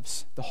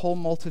Olives, the whole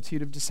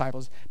multitude of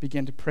disciples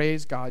began to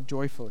praise God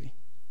joyfully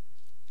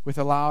with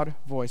a loud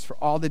voice for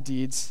all the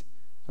deeds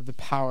of the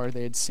power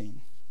they had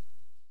seen.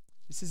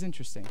 This is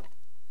interesting.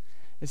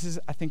 This is,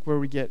 I think, where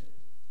we get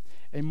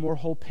a more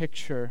whole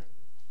picture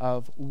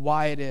of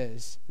why it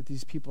is that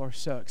these people are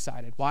so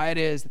excited, why it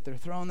is that they're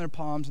throwing their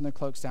palms and their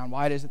cloaks down,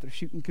 why it is that they're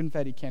shooting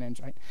confetti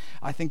cannons, right?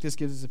 I think this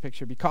gives us a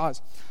picture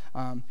because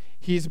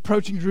he's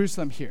approaching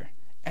Jerusalem here,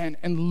 and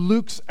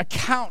Luke's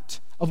account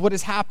of what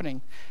is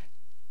happening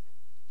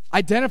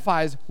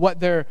identifies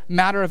what their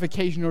matter of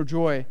occasion or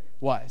joy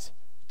was.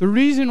 The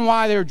reason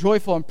why they were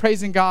joyful and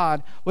praising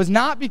God was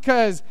not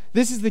because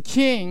this is the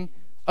King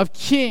of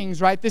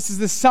Kings, right? This is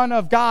the Son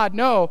of God.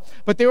 No,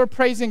 but they were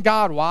praising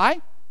God.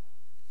 Why?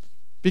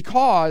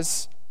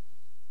 Because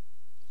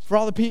for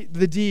all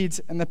the deeds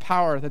and the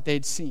power that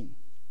they'd seen.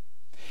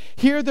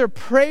 Here they're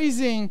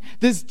praising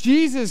this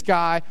Jesus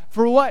guy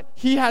for what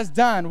he has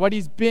done, what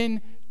he's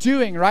been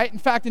doing, right? In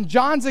fact, in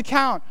John's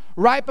account,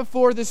 right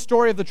before this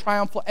story of the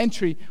triumphal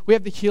entry, we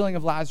have the healing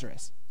of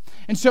Lazarus.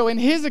 And so in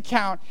his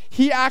account,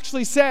 he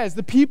actually says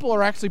the people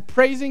are actually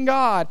praising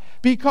God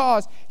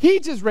because he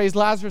just raised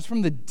Lazarus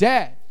from the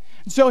dead.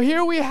 And so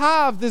here we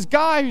have this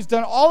guy who's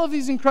done all of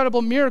these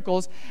incredible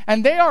miracles,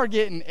 and they are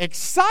getting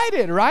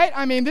excited, right?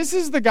 I mean, this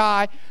is the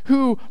guy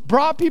who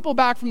brought people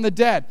back from the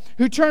dead,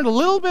 who turned a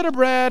little bit of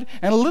bread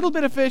and a little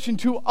bit of fish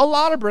into a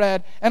lot of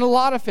bread and a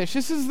lot of fish.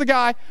 This is the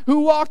guy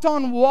who walked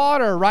on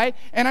water, right?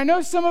 And I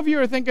know some of you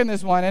are thinking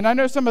this one, and I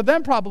know some of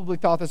them probably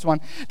thought this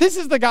one. This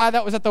is the guy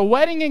that was at the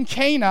wedding in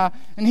Cana,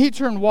 and he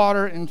turned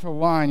water into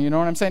wine. You know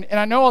what I'm saying? And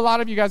I know a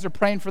lot of you guys are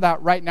praying for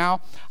that right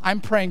now.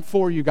 I'm praying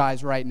for you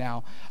guys right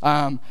now.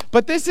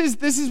 But this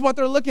is what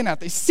they're looking at.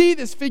 They see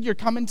this figure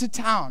come into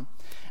town,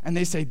 and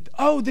they say,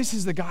 oh, this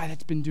is the guy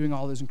that's been doing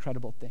all those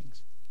incredible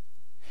things.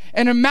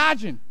 And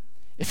imagine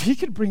if he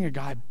could bring a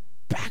guy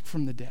back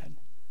from the dead.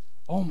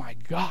 Oh my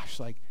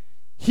gosh, like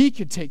he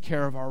could take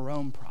care of our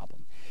Rome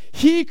problem.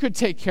 He could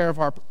take care of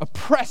our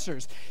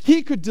oppressors.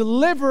 He could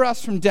deliver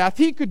us from death.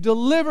 He could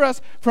deliver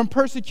us from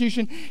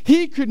persecution.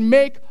 He could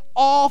make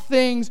all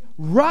things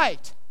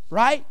right,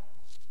 right?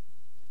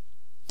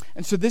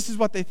 And so this is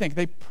what they think.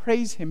 They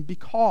praise him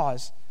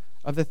because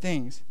of the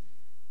things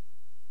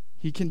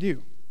he can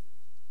do.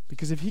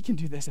 Because if he can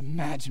do this,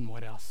 imagine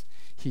what else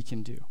he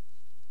can do.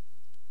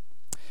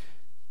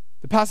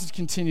 The passage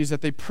continues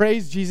that they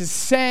praise Jesus,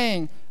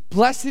 saying,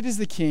 "Blessed is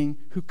the King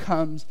who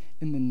comes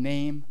in the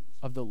name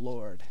of the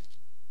Lord.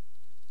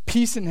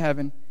 Peace in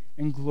heaven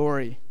and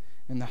glory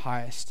in the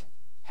highest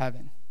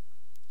heaven."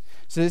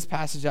 So this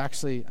passage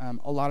actually,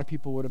 a lot of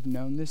people would have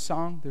known this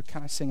song. They're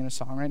kind of singing a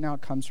song right now.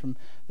 It comes from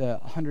the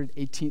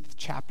 118th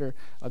chapter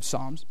of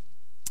Psalms.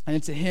 And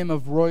it's a hymn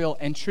of royal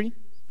entry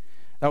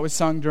that was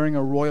sung during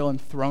a royal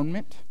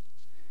enthronement.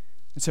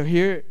 And so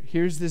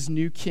here's this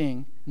new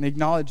king, and they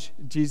acknowledge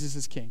Jesus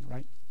as king,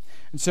 right?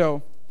 And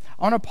so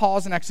I want to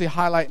pause and actually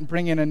highlight and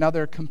bring in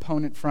another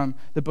component from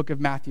the book of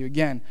Matthew.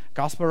 Again,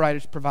 gospel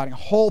writers providing a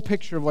whole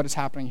picture of what is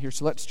happening here.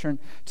 So let's turn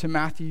to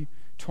Matthew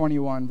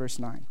 21, verse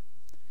 9.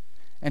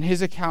 And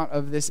his account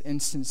of this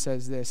instance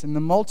says this: "And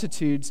the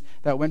multitudes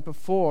that went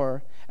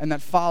before and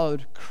that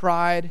followed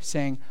cried,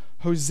 saying,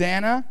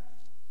 Hosanna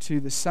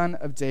to the Son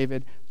of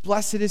David.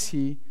 Blessed is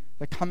he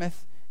that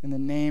cometh in the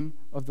name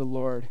of the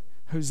Lord.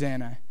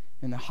 Hosanna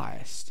in the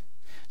highest."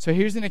 So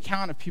here's an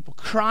account of people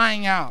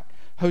crying out,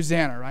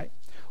 Hosanna, right?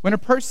 When a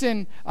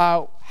person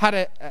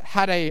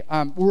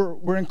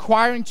were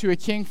inquiring to a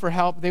king for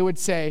help, they would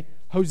say,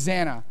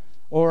 Hosanna,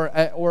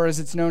 or as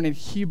it's known in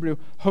Hebrew,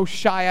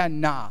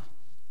 Hoshayana.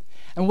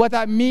 And what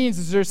that means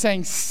is they're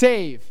saying,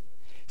 save.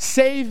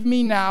 Save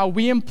me now.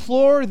 We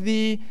implore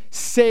thee,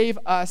 save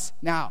us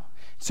now.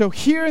 So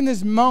here in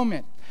this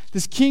moment,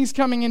 this king's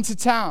coming into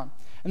town.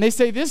 And they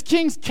say, this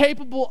king's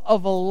capable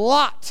of a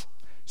lot.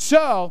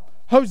 So,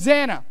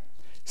 Hosanna.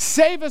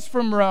 Save us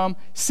from Rome.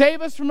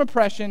 Save us from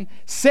oppression.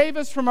 Save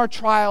us from our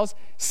trials.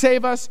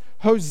 Save us,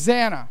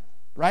 Hosanna.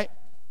 Right?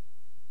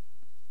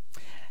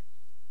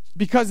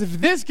 Because if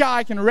this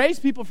guy can raise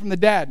people from the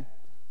dead,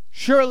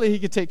 surely he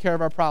could take care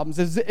of our problems.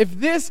 If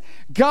this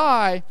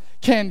guy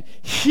can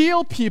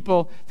heal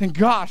people, then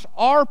gosh,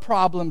 our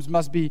problems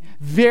must be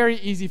very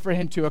easy for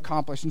him to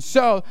accomplish. And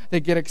so they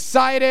get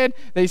excited,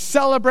 they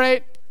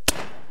celebrate.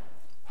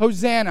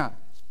 Hosanna.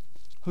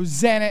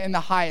 Hosanna in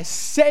the highest.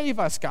 Save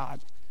us,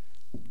 God.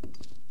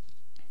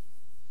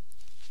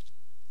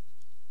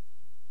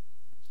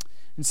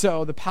 And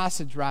so the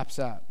passage wraps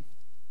up.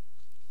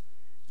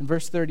 In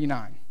verse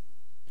 39,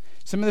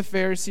 some of the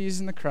Pharisees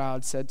in the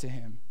crowd said to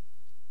him,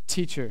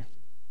 "Teacher,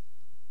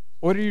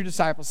 order your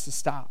disciples to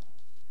stop."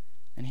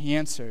 And he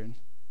answered,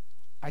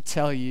 "I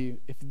tell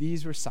you, if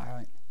these were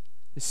silent,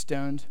 the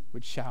stones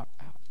would shout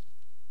out."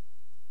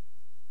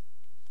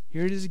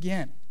 Here it is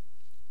again.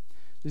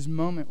 This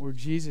moment where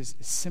Jesus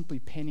is simply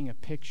painting a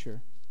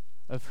picture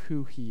of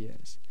who he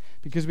is.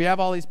 Because we have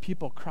all these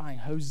people crying,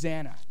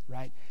 "Hosanna,"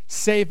 right?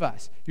 Save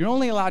us. You're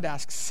only allowed to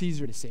ask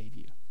Caesar to save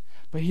you.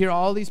 But here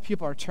all these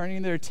people are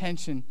turning their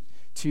attention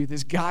to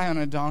this guy on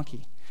a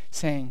donkey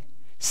saying,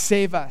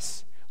 "Save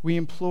us. We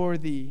implore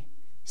thee,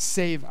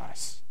 save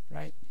us,"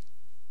 right?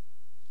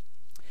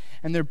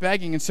 And they're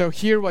begging. And so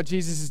here what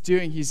Jesus is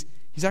doing, he's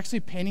actually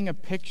painting a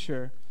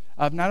picture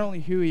of not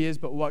only who he is,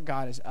 but what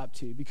God is up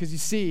to. Because you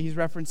see, he's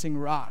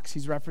referencing rocks.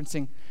 He's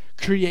referencing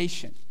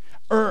creation,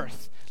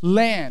 earth,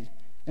 land.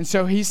 And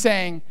so he's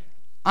saying,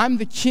 I'm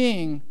the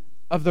king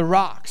of the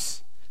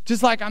rocks.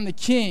 Just like I'm the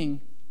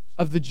king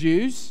of the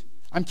Jews.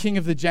 I'm king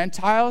of the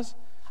Gentiles.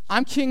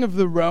 I'm king of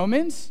the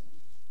Romans.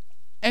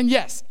 And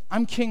yes,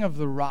 I'm king of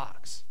the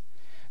rocks.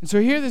 And so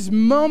here this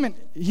moment,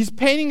 he's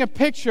painting a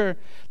picture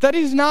that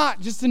he's not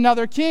just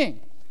another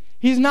king.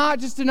 He's not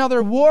just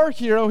another war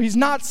hero. He's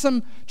not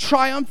some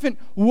triumphant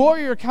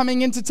warrior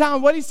coming into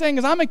town. What he's saying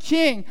is, I'm a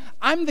king.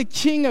 I'm the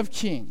king of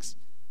kings.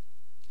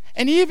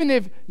 And even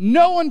if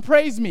no one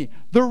praised me,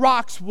 the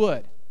rocks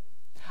would.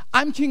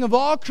 I'm king of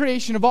all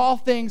creation, of all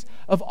things,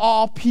 of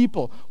all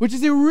people, which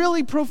is a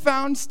really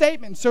profound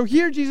statement. So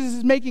here Jesus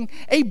is making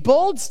a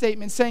bold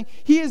statement saying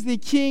he is the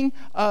king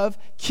of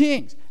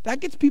kings. That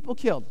gets people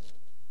killed.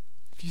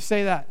 If you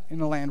say that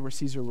in a land where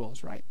Caesar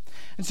rules, right?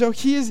 And so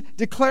he is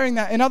declaring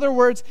that. In other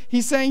words,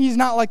 he's saying he's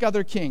not like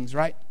other kings,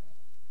 right?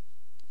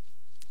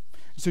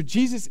 So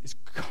Jesus is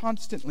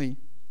constantly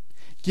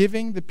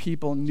giving the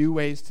people new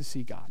ways to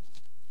see God.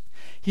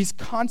 He's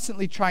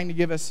constantly trying to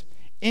give us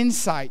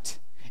insight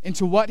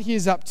into what he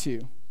is up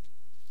to.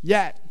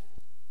 Yet,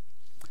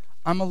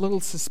 I'm a little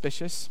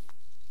suspicious.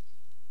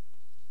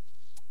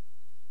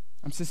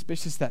 I'm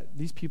suspicious that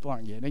these people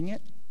aren't getting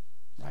it,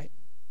 right?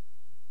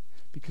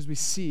 Because we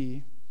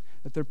see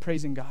that they're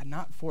praising God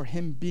not for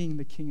him being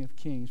the King of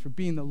Kings, for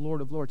being the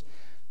Lord of Lords,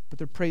 but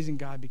they're praising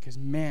God because,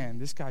 man,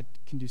 this God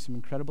can do some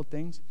incredible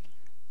things.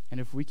 And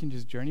if we can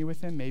just journey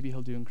with him, maybe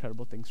he'll do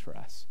incredible things for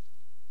us.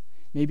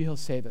 Maybe he'll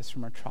save us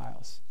from our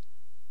trials,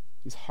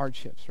 these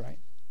hardships, right?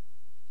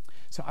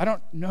 So I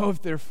don't know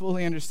if they're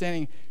fully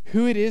understanding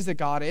who it is that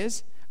God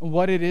is and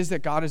what it is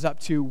that God is up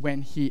to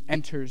when he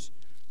enters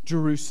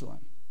Jerusalem.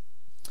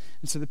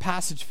 And so the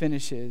passage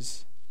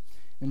finishes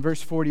in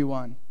verse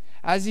 41.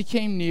 As he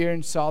came near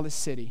and saw the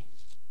city,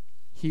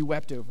 he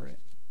wept over it,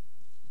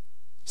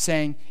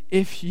 saying,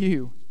 if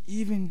you,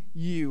 even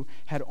you,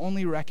 had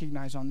only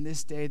recognized on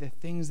this day the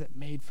things that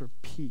made for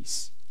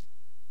peace,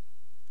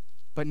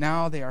 but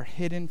now they are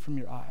hidden from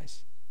your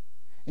eyes.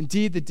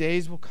 Indeed, the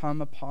days will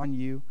come upon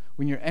you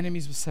when your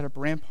enemies will set up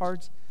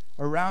ramparts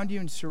around you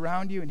and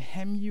surround you and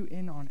hem you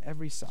in on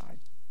every side.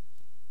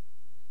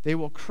 They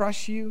will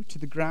crush you to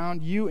the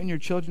ground, you and your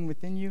children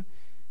within you,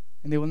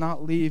 and they will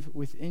not leave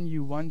within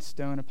you one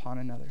stone upon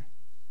another,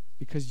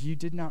 because you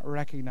did not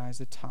recognize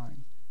the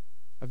time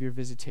of your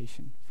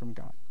visitation from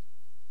God.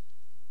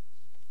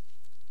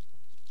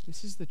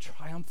 This is the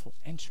triumphal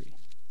entry,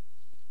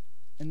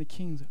 and the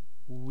king's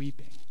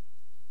weeping.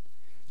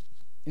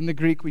 In the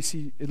Greek, we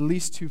see at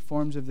least two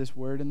forms of this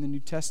word in the New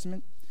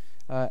Testament.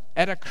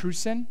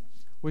 Etakrusen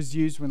was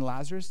used when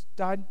Lazarus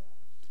died,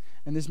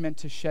 and this meant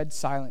to shed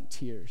silent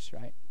tears,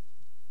 right?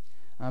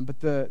 But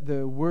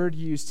the word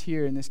used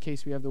here, in this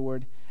case, we have the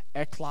word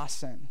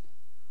eklasen,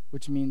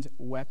 which means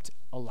wept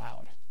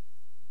aloud.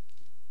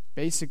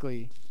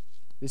 Basically,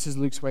 this is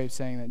Luke's way of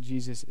saying that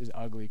Jesus is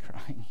ugly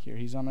crying here.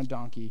 He's on a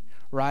donkey,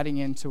 riding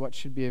into what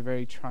should be a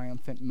very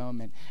triumphant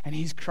moment, and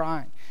he's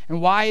crying.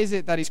 And why is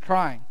it that he's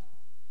crying?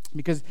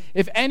 Because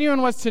if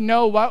anyone was to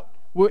know what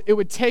it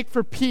would take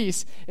for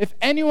peace, if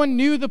anyone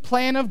knew the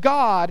plan of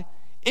God,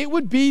 it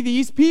would be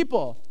these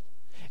people.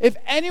 If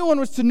anyone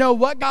was to know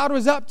what God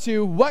was up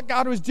to, what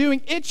God was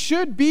doing, it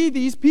should be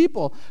these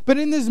people. But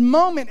in this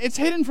moment, it's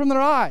hidden from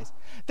their eyes.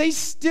 They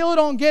still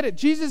don't get it.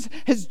 Jesus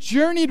has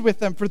journeyed with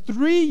them for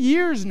 3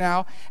 years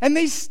now, and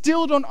they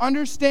still don't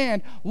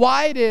understand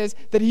why it is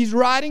that he's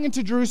riding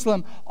into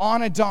Jerusalem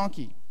on a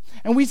donkey.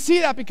 And we see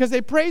that because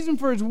they praise him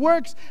for his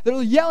works.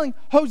 They're yelling,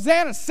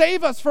 Hosanna,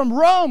 save us from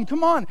Rome.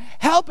 Come on,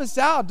 help us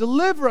out,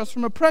 deliver us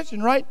from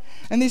oppression, right?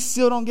 And they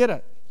still don't get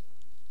it.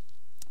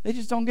 They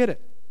just don't get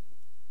it.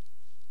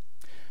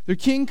 Their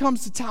king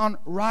comes to town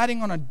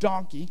riding on a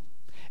donkey,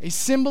 a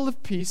symbol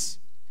of peace.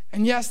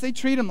 And yes, they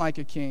treat him like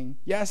a king.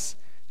 Yes,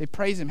 they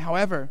praise him.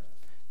 However,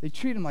 they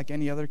treat him like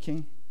any other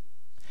king.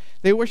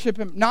 They worship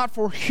him not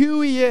for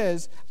who he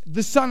is,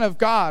 the Son of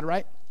God,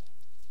 right?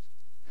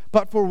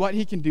 But for what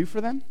he can do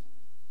for them.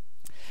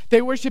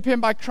 They worship him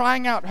by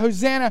crying out,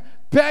 Hosanna,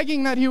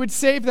 begging that he would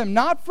save them,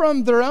 not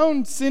from their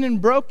own sin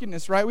and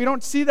brokenness, right? We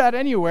don't see that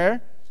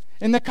anywhere.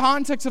 In the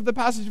context of the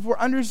passage, if we're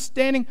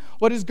understanding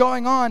what is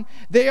going on,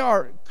 they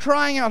are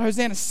crying out,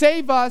 Hosanna,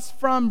 save us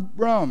from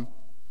Rome,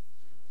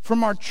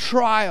 from our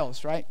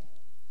trials, right?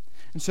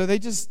 And so they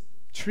just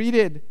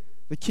treated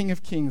the King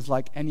of Kings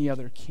like any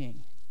other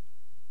king.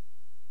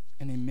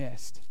 And they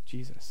missed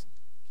Jesus.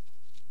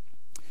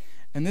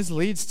 And this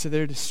leads to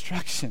their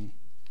destruction.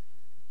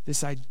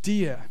 This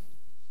idea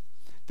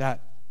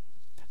that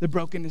the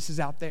brokenness is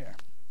out there,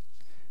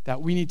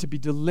 that we need to be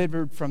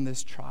delivered from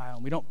this trial.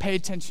 We don't pay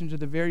attention to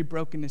the very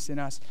brokenness in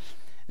us.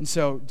 And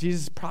so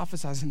Jesus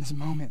prophesies in this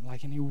moment,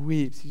 and he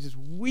weeps. He's just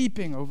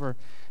weeping over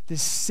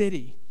this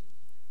city,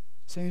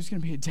 saying there's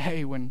going to be a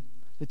day when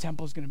the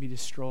temple is going to be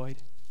destroyed.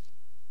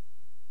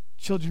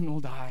 Children will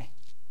die.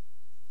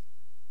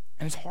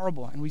 And it's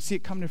horrible. And we see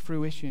it come to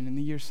fruition in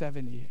the year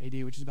 70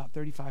 AD, which is about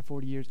 35,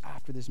 40 years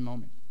after this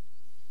moment,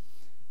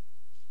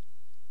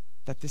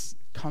 that this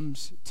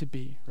comes to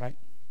be, right?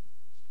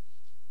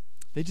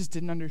 They just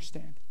didn't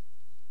understand.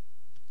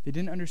 They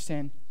didn't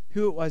understand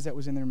who it was that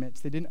was in their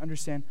midst. They didn't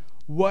understand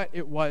what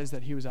it was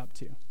that he was up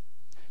to.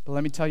 But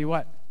let me tell you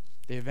what,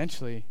 they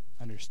eventually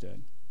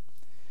understood.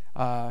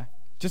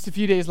 Just a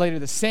few days later,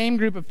 the same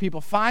group of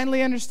people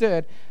finally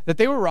understood that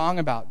they were wrong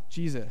about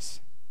Jesus.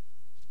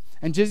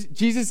 And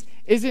Jesus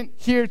isn't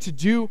here to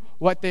do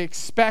what they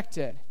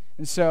expected.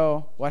 And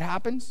so what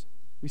happens?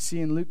 We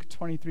see in Luke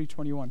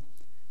 23:21.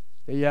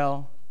 They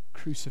yell,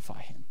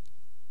 crucify him.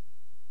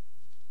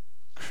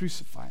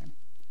 Crucify him.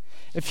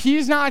 If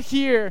he's not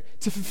here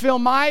to fulfill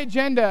my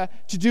agenda,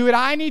 to do what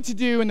I need to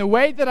do in the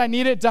way that I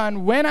need it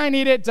done, when I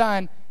need it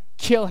done,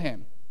 kill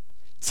him.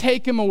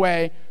 Take him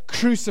away,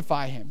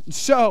 crucify him. And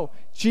so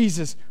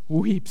Jesus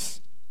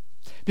weeps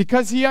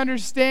because he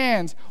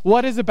understands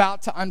what is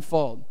about to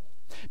unfold.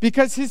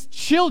 Because his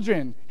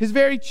children, his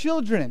very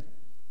children,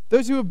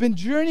 those who have been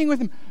journeying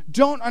with him,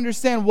 don't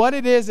understand what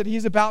it is that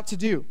he's about to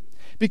do.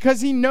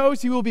 Because he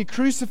knows he will be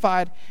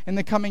crucified in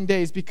the coming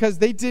days. Because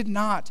they did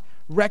not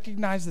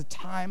recognize the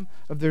time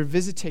of their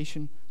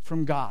visitation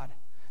from God.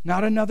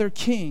 Not another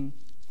king,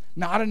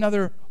 not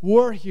another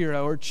war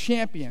hero or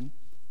champion,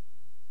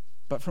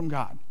 but from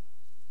God.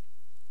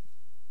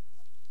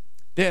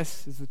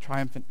 This is the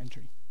triumphant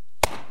entry.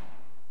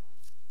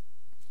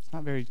 It's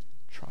not very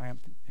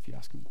triumphant, if you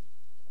ask me.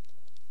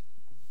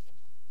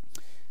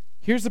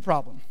 Here's the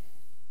problem.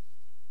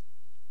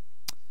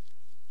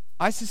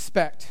 I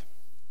suspect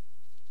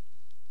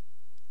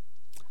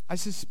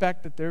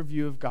that their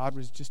view of God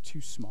was just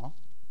too small.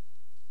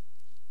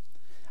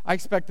 I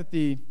expect that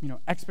the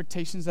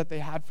expectations that they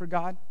had for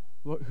God,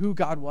 who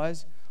God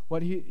was,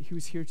 what he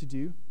was here to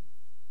do,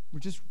 were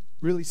just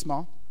really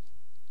small.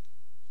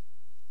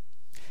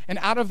 And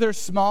out of their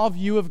small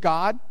view of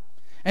God,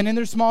 and in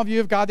their small view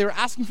of God, they were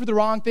asking for the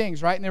wrong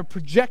things, right? And they were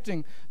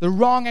projecting the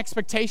wrong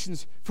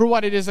expectations for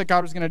what it is that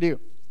God was going to do.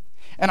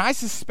 And I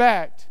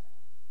suspect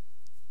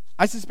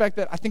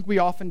that I think we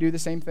often do the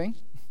same thing.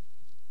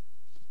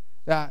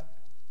 That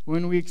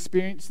when we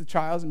experience the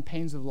trials and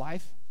pains of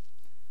life,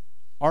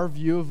 our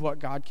view of what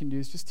God can do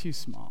is just too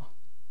small.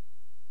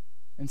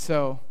 And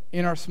so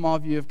in our small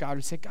view of God,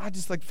 we say, God,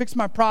 just fix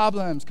my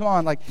problems. Come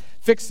on,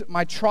 fix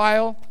my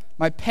trial,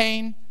 my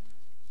pain,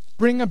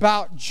 bring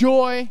about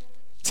joy,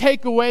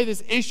 take away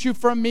this issue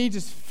from me,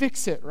 just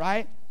fix it,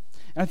 right?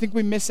 And I think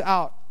we miss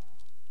out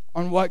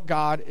on what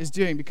God is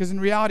doing, because in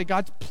reality,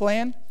 God's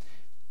plan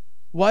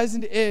was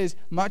and is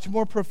much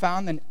more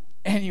profound than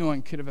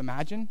anyone could have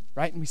imagined,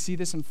 right? And we see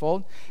this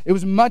unfold. It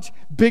was much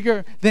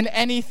bigger than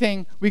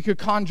anything we could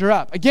conjure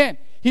up. Again,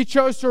 he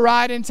chose to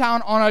ride in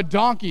town on a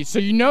donkey, so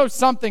you know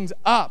something's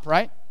up,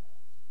 right?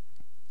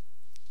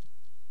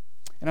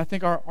 And I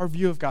think our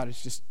view of God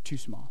is just too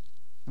small.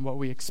 And what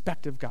we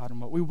expect of God and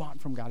what we want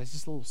from God is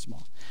just a little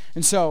small.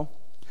 And so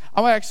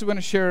I actually want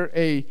to share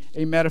a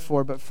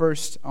metaphor, but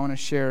first I want to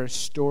share a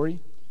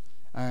story.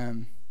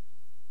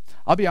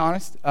 I'll be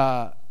honest,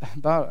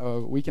 about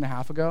a week and a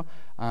half ago,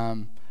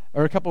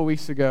 or a couple of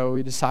weeks ago,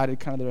 we decided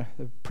kind of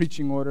the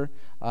preaching order,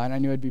 and I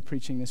knew I'd be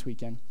preaching this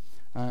weekend.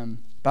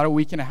 About a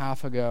week and a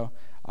half ago,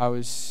 I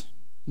was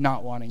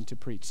not wanting to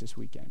preach this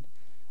weekend.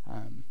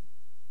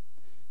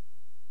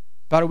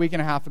 About a week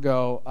and a half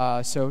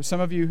ago, so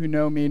some of you who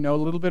know me know a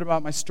little bit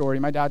about my story.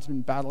 My dad's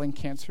been battling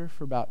cancer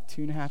for about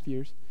 2.5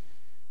 years.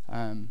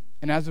 And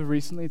as of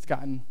recently, it's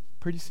gotten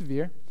pretty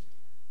severe.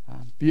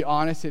 Be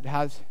honest, it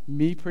has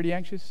me pretty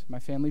anxious, my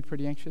family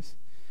pretty anxious.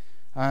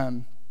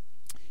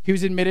 He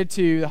was admitted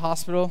to the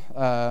hospital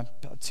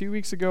about 2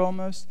 weeks ago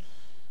almost.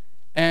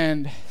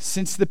 And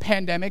since the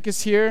pandemic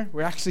is here,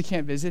 we actually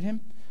can't visit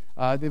him.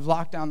 They've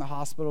locked down the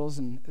hospitals,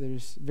 and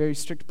there's very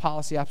strict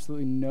policy,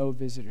 absolutely no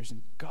visitors.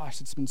 And gosh,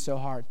 it's been so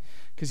hard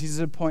because he's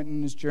at a point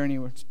in his journey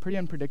where it's pretty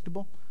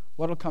unpredictable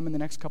what'll come in the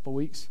next couple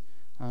weeks.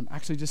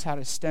 Actually just had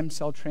a stem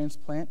cell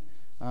transplant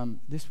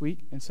this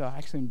week, and so I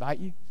actually invite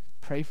you,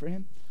 pray for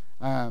him.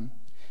 And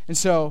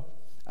so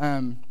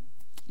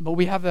But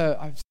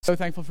I'm so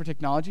thankful for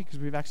technology because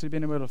we've actually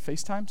been able to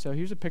FaceTime. So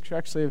here's a picture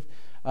actually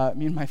of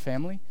me and my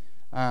family,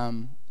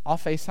 all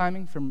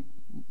FaceTiming from,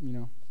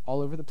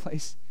 all over the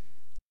place.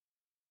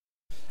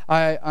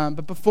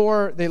 But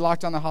before they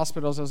locked down the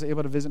hospitals, I was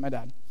able to visit my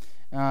dad.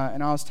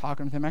 And I was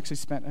talking with him. I actually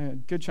spent a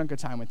good chunk of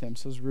time with him,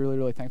 so I was really,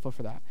 really thankful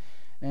for that.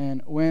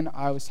 And when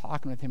I was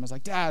talking with him, I was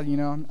like, Dad,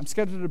 I'm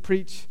scheduled to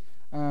preach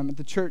at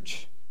the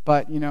church,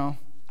 but,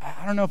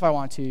 I don't know if I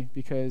want to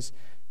because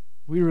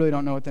we really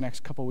don't know what the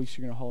next couple of weeks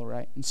are going to hold,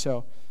 right? And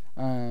so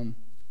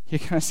he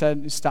kind of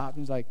said, stopped,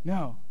 and he's like,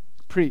 no,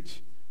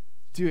 preach,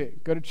 do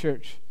it, go to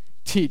church,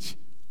 teach.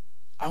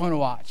 I want to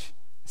watch.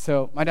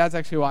 So my dad's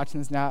actually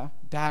watching this now.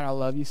 Dad, I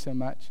love you so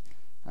much.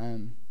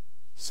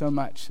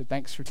 So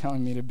thanks for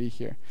telling me to be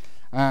here.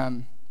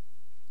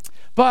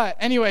 But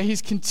anyway,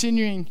 he's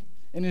continuing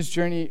in his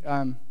journey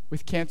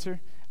with cancer.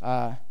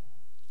 And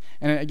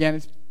again,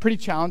 it's pretty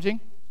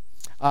challenging.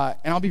 And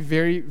I'll be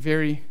very,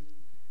 very,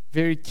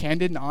 very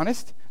candid and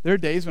honest. There are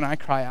days when I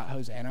cry out,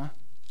 Hosanna.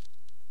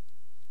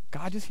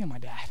 God, just heal my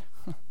dad.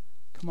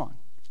 Come on.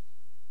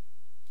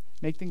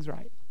 Make things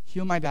right.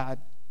 Heal my dad.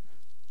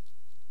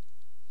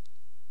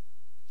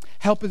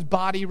 Help his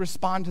body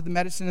respond to the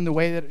medicine in the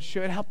way that it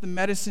should. Help the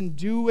medicine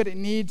do what it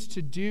needs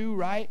to do,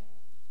 right?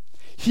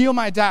 Heal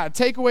my dad.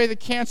 Take away the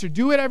cancer.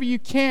 Do whatever you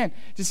can.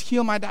 Just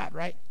heal my dad,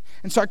 right?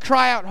 And so I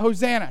cry out,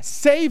 Hosanna,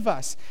 save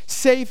us.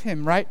 Save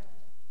him, right?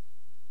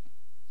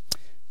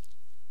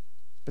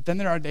 But then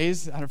there are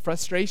days out of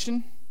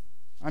frustration,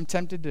 I'm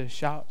tempted to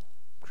shout,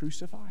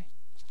 crucify,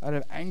 out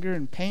of anger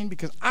and pain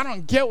because I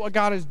don't get what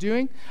God is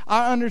doing.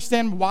 I don't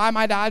understand why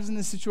my dad's in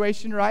this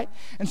situation, right?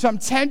 And so I'm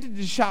tempted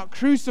to shout,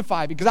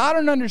 crucify, because I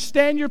don't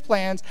understand your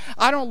plans.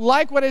 I don't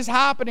like what is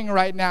happening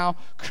right now.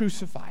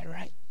 Crucify,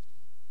 right?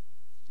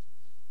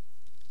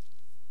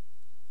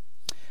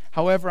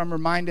 However, I'm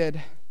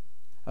reminded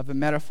of a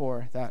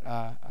metaphor that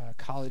a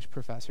college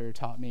professor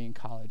taught me in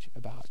college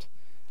about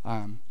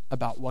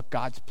what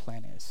God's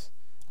plan is.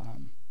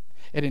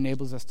 It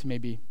enables us to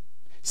maybe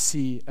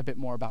see a bit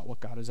more about what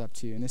God is up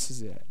to, and this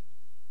is it.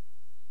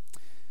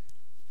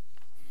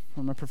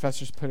 One of my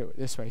professors put it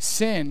this way: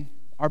 sin,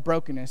 our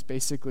brokenness,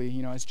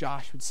 basically, as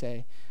Josh would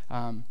say,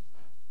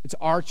 it's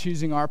our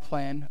choosing our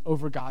plan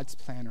over God's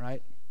plan,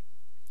 right?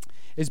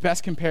 Is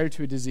best compared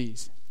to a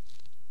disease.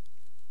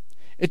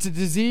 It's a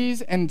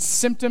disease, and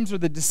symptoms are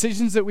the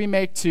decisions that we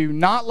make to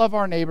not love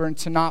our neighbor and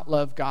to not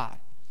love God.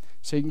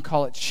 So you can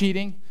call it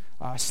cheating,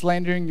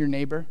 slandering your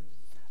neighbor,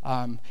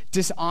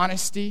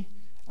 dishonesty,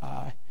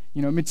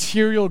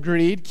 material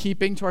greed,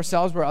 keeping to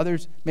ourselves where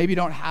others maybe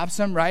don't have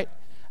some, right?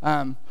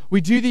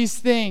 We do these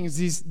things,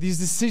 these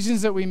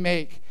decisions that we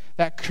make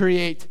that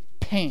create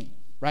pain,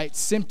 right?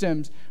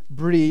 Symptoms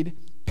breed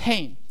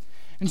pain.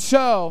 And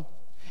so,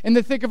 in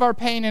the thick of our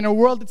pain, in a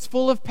world that's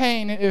full of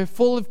pain,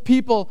 full of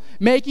people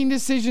making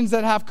decisions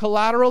that have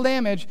collateral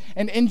damage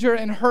and injure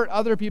and hurt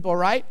other people,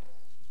 right?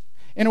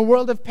 In a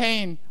world of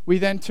pain, we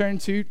then turn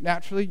to,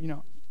 naturally,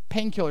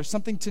 painkillers,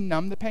 something to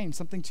numb the pain,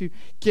 something to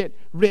get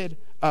rid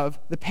of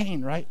the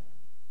pain, right?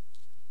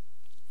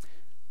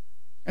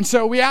 And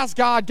so we ask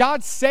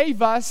God,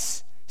 save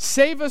us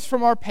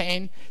from our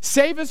pain,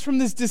 save us from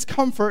this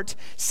discomfort,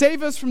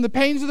 save us from the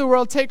pains of the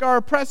world, take our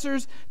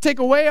oppressors, take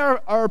away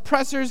our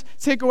oppressors,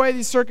 take away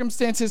these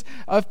circumstances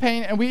of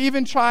pain, and we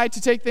even try to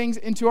take things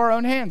into our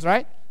own hands,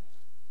 right?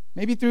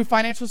 Maybe through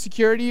financial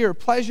security or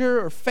pleasure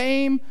or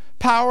fame,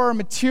 power, or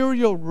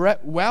material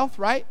wealth,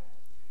 right?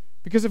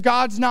 Because if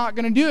God's not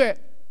going to do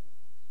it,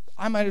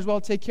 I might as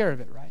well take care of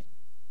it, right?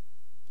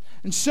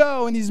 And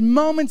so in these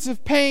moments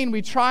of pain,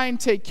 we try and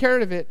take care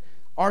of it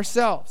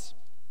ourselves.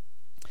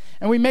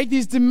 And we make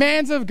these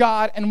demands of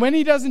God, and when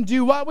he doesn't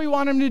do what we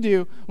want him to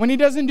do, when he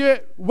doesn't do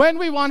it when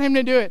we want him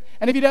to do it,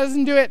 and if he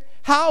doesn't do it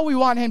how we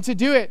want him to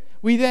do it,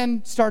 we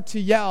then start to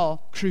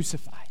yell,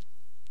 crucify.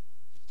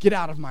 Get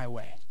out of my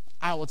way.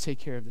 I will take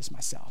care of this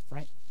myself,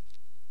 right?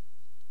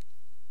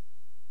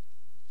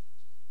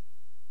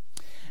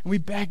 And we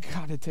beg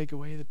God to take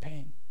away the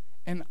pain.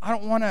 And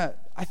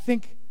I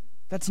think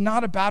that's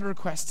not a bad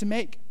request to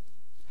make.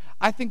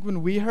 I think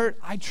when we hurt,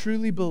 I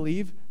truly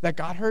believe that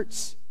God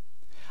hurts.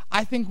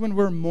 I think when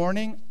we're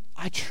mourning,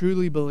 I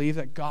truly believe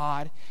that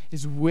God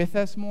is with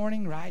us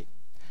mourning, right?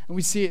 And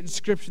we see it in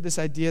Scripture, this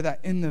idea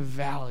that in the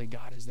valley,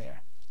 God is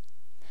there.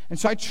 And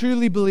so I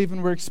truly believe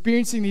when we're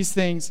experiencing these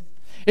things,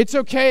 it's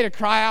okay to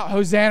cry out,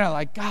 Hosanna,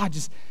 like, God,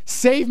 just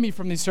save me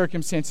from these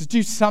circumstances.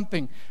 Do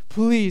something.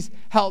 Please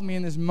help me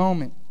in this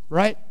moment,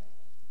 right?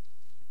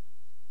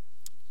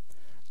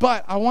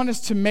 But I want us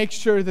to make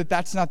sure that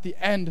that's not the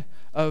end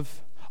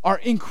of our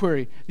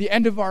inquiry, the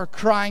end of our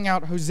crying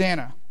out,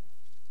 Hosanna.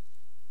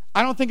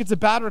 I don't think it's a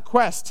bad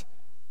request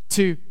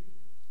to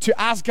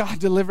ask God to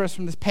deliver us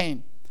from this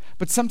pain.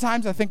 But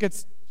sometimes I think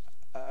it's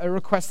a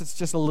request that's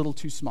just a little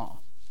too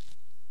small.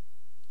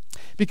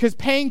 Because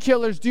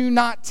painkillers do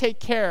not take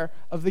care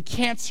of the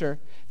cancer.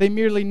 They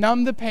merely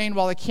numb the pain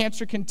while the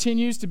cancer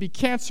continues to be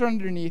cancer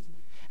underneath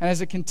and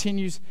as it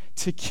continues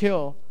to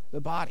kill the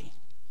body.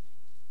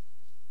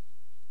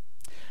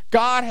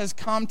 God has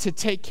come to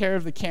take care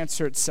of the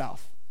cancer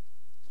itself.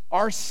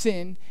 our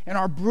sin and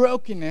our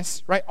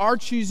brokenness, right? Our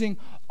choosing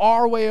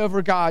our way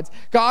over God's.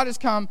 God has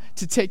come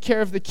to take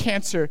care of the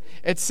cancer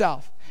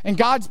itself. And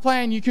God's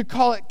plan, you could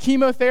call it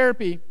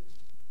chemotherapy,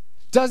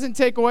 doesn't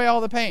take away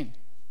all the pain.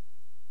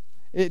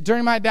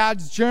 During my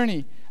dad's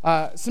journey,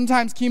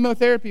 sometimes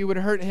chemotherapy would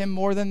hurt him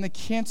more than the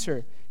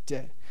cancer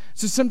did.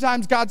 So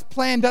sometimes God's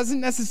plan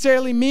doesn't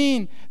necessarily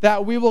mean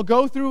that we will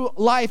go through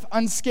life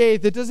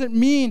unscathed. It doesn't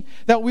mean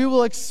that we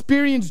will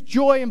experience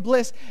joy and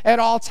bliss at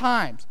all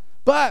times.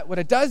 But what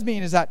it does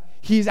mean is that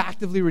he's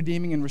actively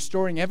redeeming and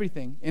restoring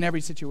everything in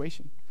every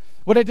situation.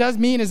 What it does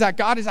mean is that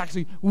God is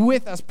actually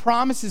with us,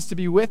 promises to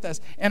be with us.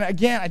 And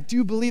again, I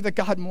do believe that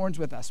God mourns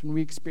with us when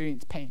we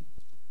experience pain.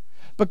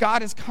 But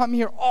God has come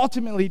here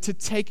ultimately to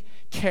take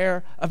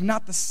care of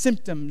not the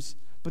symptoms,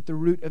 but the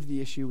root of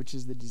the issue, which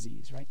is the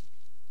disease, right?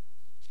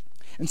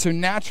 And so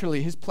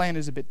naturally, his plan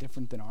is a bit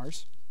different than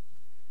ours.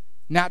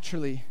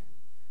 Naturally,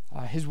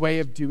 his way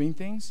of doing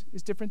things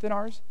is different than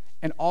ours,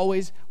 and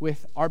always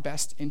with our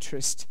best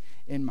interest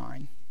in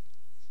mind.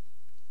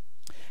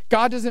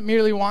 God doesn't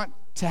merely want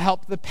to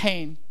help the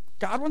pain.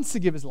 God wants to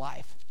give his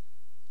life.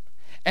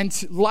 And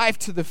life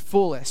to the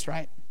fullest,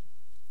 right?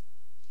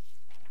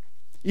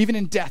 Even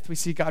in death, we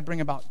see God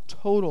bring about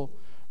total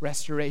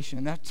restoration.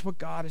 And that's what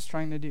God is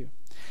trying to do.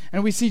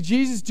 And we see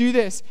Jesus do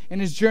this in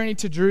his journey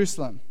to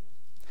Jerusalem.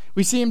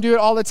 We see him do it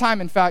all the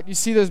time. In fact, you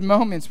see those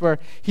moments where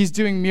he's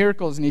doing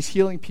miracles and he's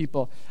healing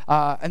people.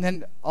 And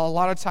then a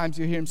lot of times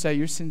you hear him say,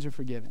 your sins are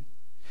forgiven.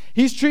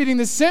 He's treating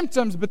the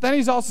symptoms, but then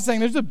he's also saying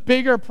there's a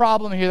bigger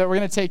problem here that we're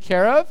going to take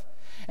care of.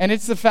 And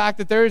it's the fact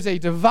that there is a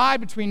divide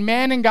between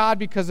man and God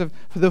because of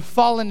the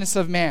fallenness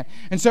of man.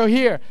 And so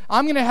here,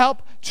 I'm going to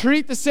help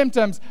treat the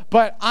symptoms,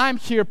 but I'm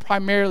here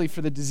primarily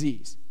for the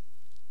disease.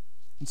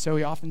 And so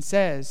he often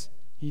says,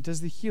 he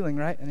does the healing,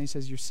 right? And he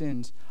says, your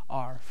sins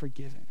are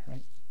forgiven,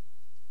 right?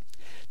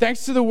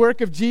 Thanks to the work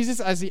of Jesus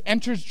as he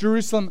enters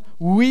Jerusalem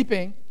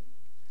weeping,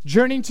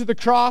 journeying to the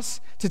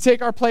cross to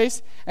take our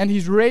place, and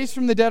he's raised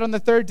from the dead on the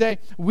third day,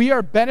 we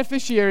are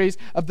beneficiaries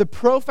of the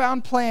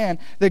profound plan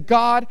that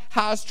God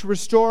has to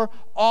restore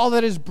all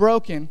that is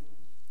broken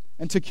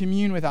and to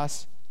commune with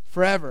us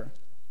forever.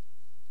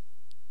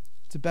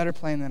 It's a better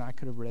plan than I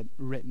could have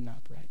written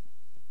up, right?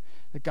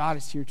 That God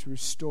is here to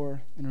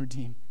restore and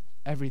redeem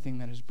everything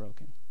that is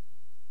broken.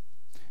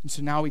 And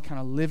so now we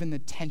kind of live in the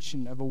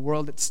tension of a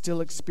world that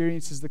still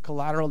experiences the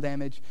collateral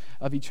damage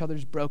of each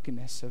other's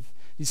brokenness, of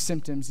these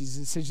symptoms, these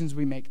decisions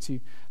we make to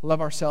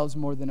love ourselves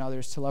more than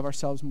others, to love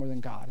ourselves more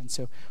than God. And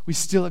so we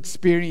still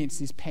experience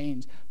these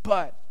pains,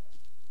 but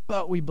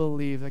we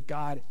believe that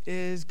God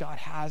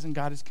has, and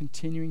God is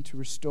continuing to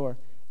restore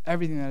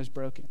everything that is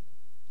broken.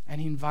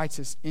 And he invites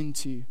us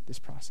into this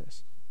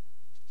process.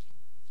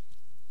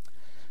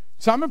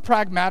 So I'm a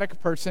pragmatic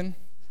person.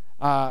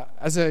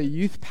 As a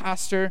youth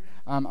pastor,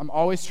 I'm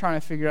always trying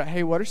to figure out,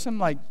 hey, what are some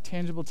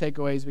tangible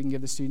takeaways we can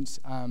give the students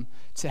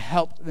to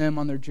help them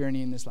on their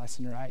journey in this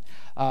lesson, right?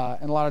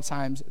 And a lot of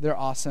times they're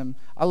awesome.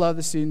 I love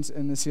the students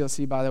in the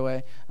CLC, by the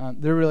way.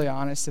 They're really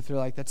honest. If they're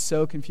like, that's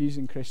so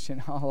confusing,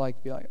 Christian, I'll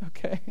be like,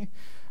 okay,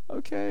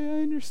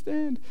 I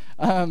understand.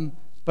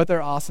 But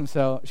they're awesome.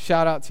 So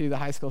shout out to the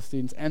high school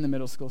students and the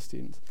middle school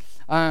students.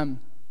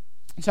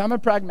 So I'm a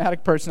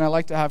pragmatic person. I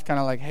like to have kind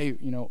of hey,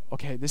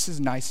 okay, this is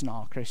nice and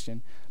all,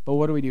 Christian, but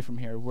what do we do from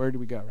here? Where do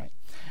we go, right?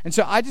 And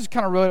so I just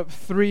kind of wrote up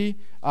three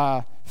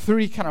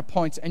kind of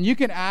points, and you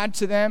can add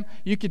to them.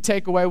 You could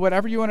take away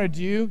whatever you want to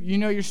do. You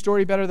know your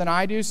story better than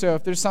I do, so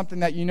if there's something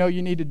that you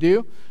need to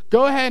do,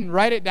 go ahead and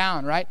write it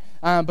down, right?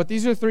 But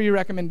these are 3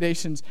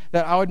 recommendations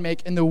that I would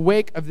make in the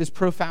wake of this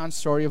profound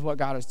story of what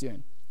God is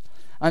doing.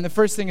 And the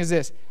first thing is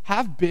this: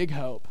 have big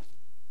hope.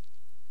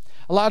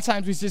 A lot of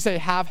times we just say,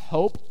 have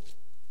hope.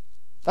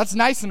 That's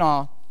nice and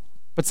all,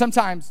 but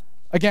sometimes,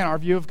 again, our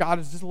view of God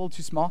is just a little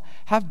too small.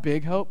 Have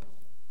big hope.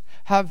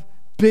 Have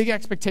big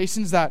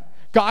expectations that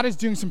God is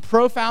doing some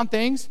profound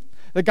things,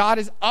 that God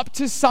is up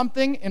to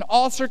something in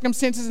all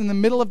circumstances, in the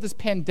middle of this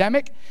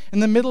pandemic,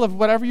 in the middle of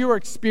whatever you are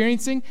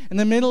experiencing, in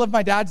the middle of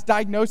my dad's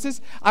diagnosis.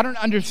 I don't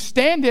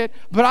understand it,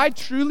 but I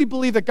truly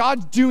believe that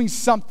God's doing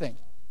something.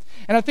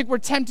 And I think we're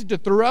tempted to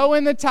throw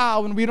in the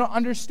towel when we don't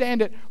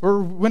understand it,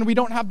 or when we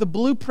don't have the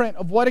blueprint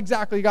of what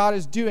exactly God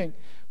is doing.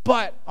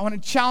 But I want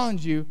to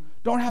challenge you,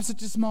 don't have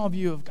such a small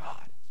view of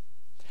God.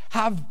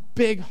 Have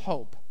big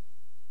hope.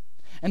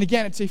 And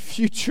again, it's a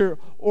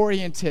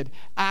future-oriented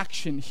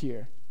action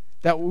here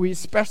that we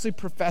especially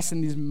profess in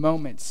these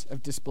moments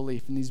of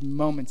disbelief, in these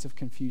moments of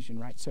confusion,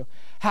 right? So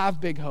have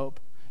big hope.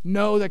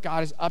 Know that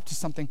God is up to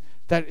something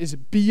that is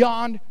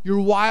beyond your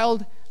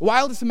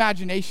wildest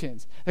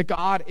imaginations, that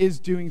God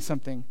is doing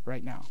something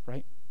right now,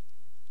 right?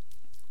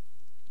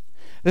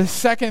 The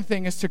second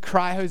thing is to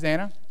cry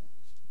Hosanna.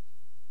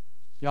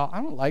 Y'all,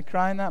 I don't like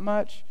crying that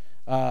much,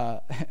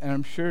 and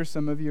I'm sure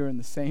some of you are in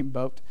the same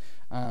boat,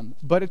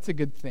 but it's a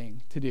good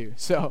thing to do.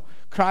 So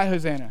cry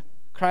Hosanna.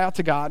 Cry out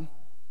to God,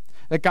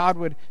 that God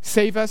would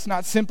save us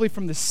not simply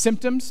from the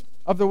symptoms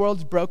of the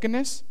world's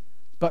brokenness,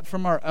 but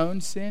from our own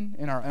sin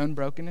and our own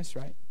brokenness,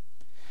 right?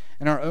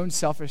 And our own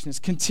selfishness.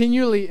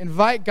 Continually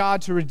invite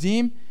God to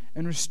redeem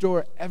and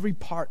restore every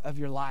part of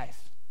your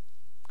life.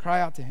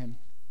 Cry out to him.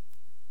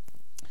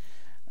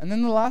 And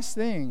then the last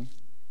thing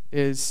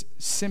is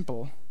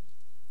simple.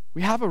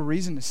 We have a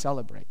reason to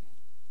celebrate.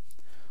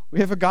 We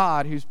have a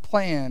God whose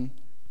plan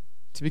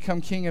to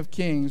become King of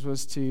Kings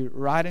was to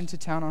ride into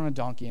town on a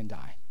donkey and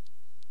die.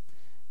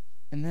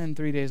 And then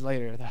 3 days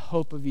later, the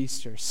hope of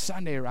Easter,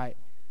 Sunday, right?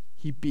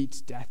 He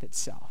beats death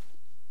itself.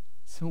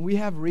 So we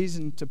have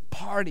reason to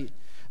party.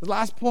 The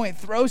last point,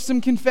 throw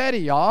some confetti,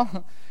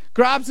 y'all.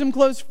 Grab some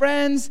close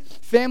friends,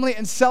 family,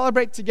 and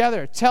celebrate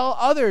together. Tell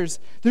others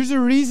there's a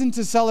reason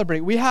to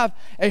celebrate. We have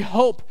a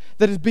hope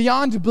that is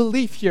beyond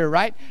belief here,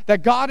 right?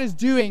 That God is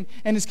doing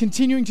and is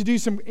continuing to do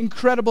some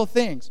incredible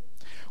things.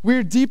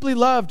 We're deeply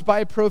loved by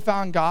a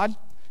profound God.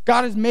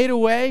 God has made a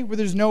way where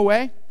there's no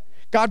way.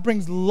 God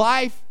brings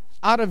life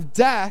out of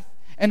death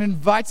and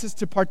invites us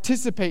to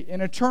participate in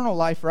eternal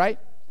life, right?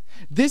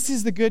 This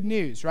is the good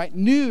news, right?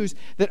 News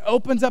that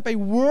opens up a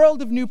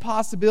world of new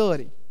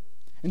possibility.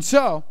 And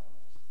so,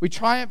 we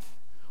triumph,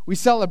 we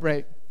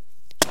celebrate,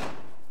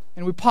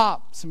 and we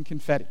pop some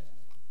confetti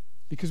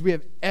because we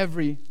have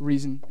every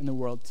reason in the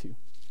world to.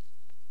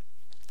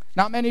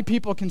 Not many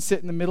people can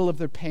sit in the middle of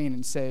their pain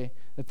and say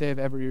that they have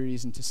every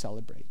reason to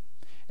celebrate.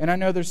 And I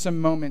know there's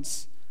some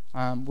moments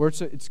where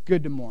it's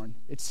good to mourn.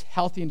 It's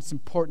healthy and it's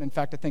important. In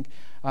fact, I think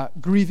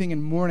grieving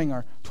and mourning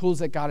are tools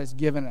that God has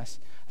given us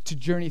to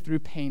journey through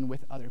pain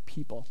with other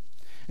people.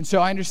 And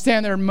so I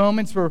understand there are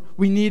moments where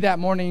we need that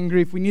mourning and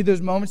grief. We need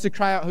those moments to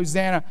cry out,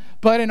 Hosanna.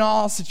 But in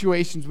all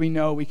situations, we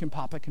know we can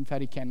pop a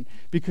confetti cannon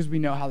because we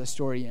know how the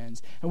story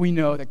ends. And we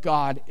know that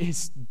God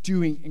is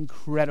doing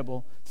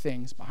incredible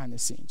things behind the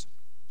scenes.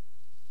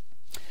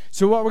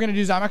 So what we're going to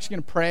do is I'm actually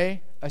going to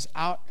pray us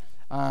out.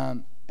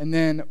 And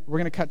then we're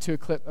going to cut to a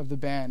clip of the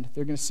band.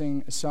 They're going to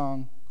sing a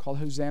song called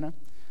Hosanna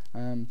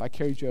by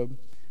Carrie Job.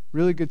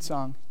 Really good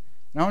song.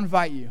 And I'll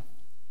invite you,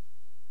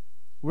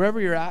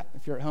 wherever you're at,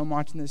 if you're at home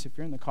watching this, if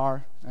you're in the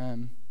car,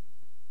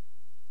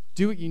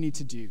 do what you need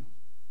to do.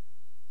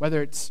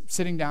 Whether it's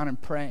sitting down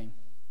and praying,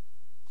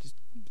 just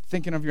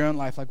thinking of your own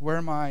life, like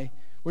where's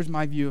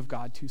my view of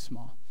God too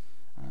small?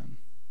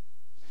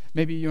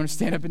 Maybe you want to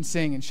stand up and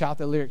sing and shout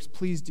the lyrics.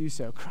 Please do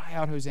so. Cry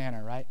out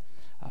Hosanna, right?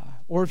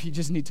 Or if you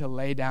just need to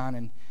lay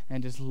down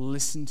and just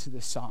listen to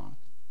the song.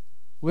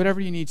 Whatever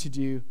you need to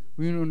do,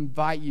 we want to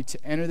invite you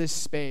to enter this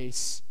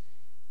space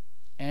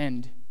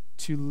and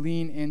to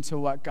lean into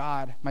what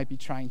God might be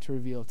trying to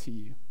reveal to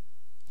you.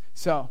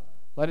 So,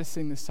 let us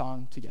sing this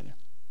song together.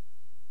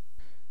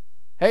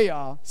 Hey,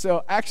 y'all.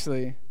 So,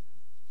 actually,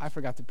 I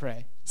forgot to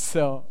pray.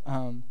 So,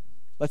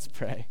 let's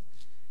pray.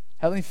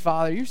 Heavenly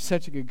Father, you're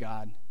such a good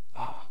God.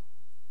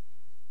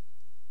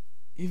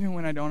 Even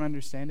when I don't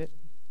understand it,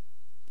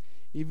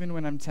 even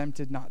when I'm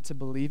tempted not to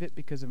believe it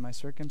because of my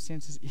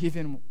circumstances,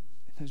 even in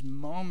those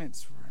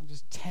moments where I'm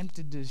just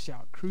tempted to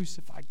shout,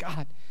 crucify,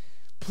 God,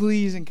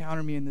 please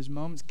encounter me in those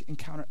moments,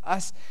 encounter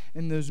us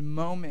in those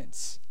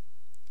moments,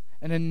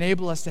 and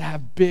enable us to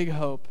have big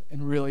hope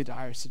in really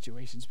dire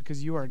situations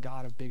because you are a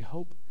God of big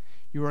hope.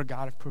 You are a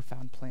God of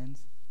profound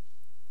plans.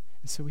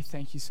 And so we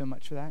thank you so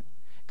much for that.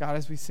 God,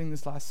 as we sing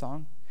this last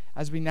song,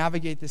 as we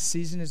navigate this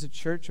season as a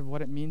church of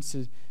what it means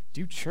to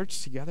do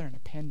church together in a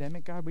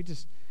pandemic, God, we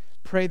just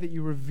pray that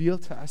you reveal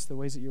to us the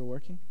ways that you're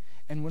working.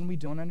 And when we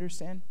don't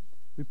understand,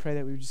 we pray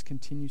that we would just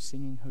continue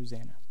singing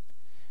Hosanna.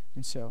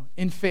 And so,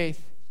 in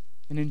faith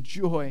and in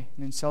joy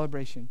and in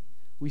celebration,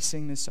 we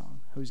sing this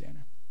song,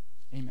 Hosanna.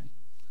 Amen.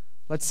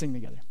 Let's sing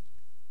together.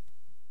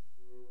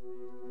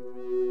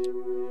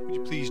 Would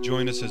you please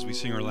join us as we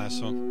sing our last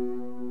song?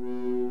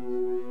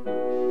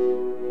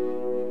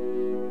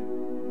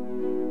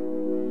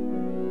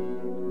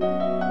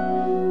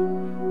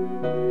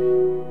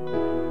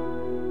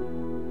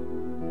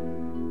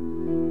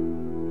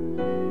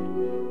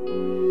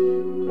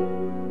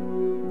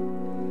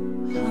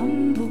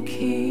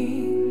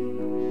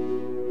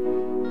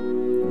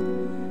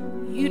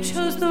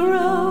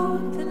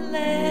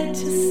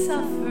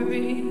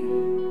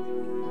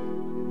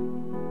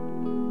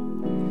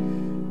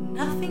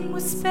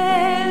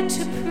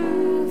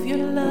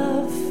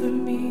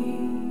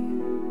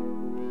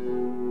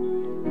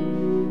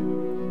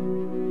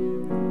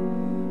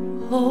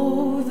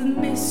 Oh, the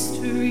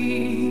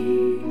mystery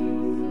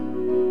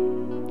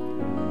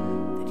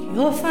that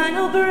your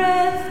final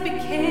breath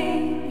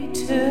became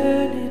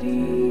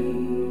eternity.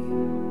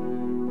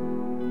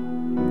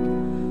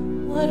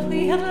 What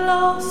we had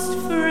lost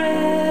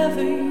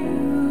forever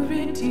you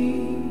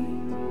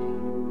redeemed.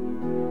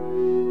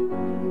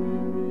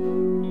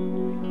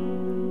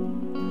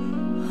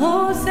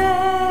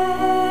 Hosanna,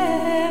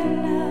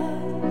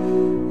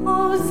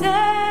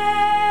 Hosanna.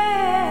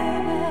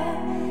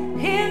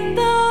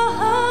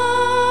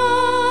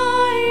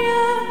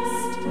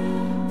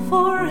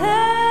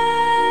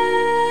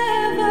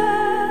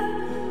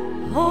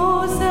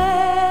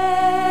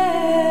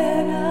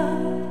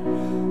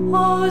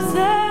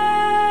 Hosanna,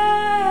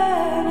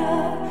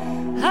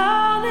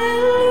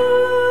 hallelujah.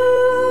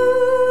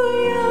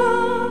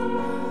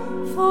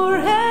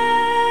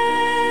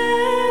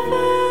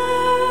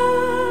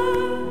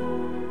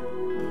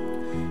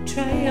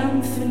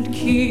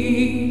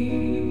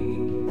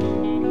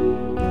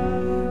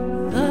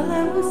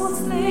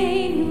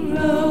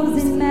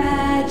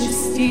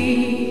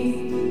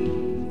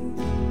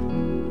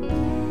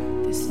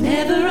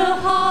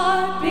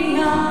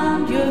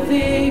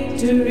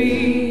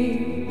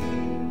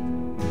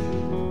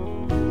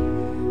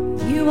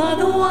 You are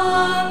the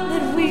one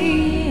that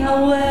we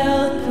are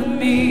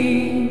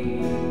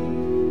welcoming.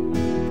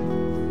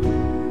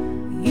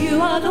 You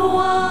are the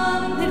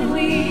one that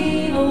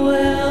we are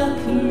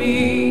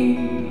welcoming.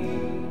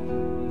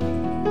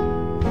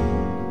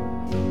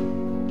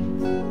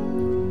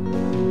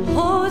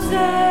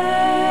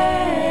 Hosanna,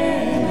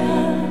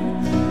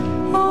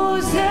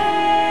 Hosanna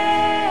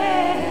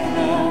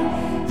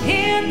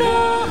in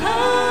the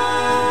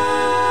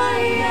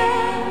highest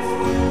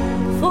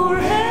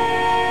forever.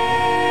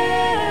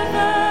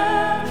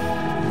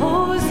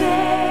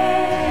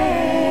 Hosanna,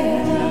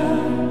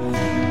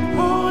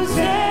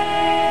 Hosanna,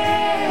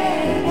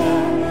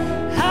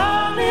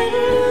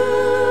 hallelujah,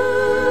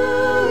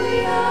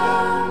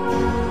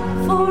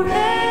 forever.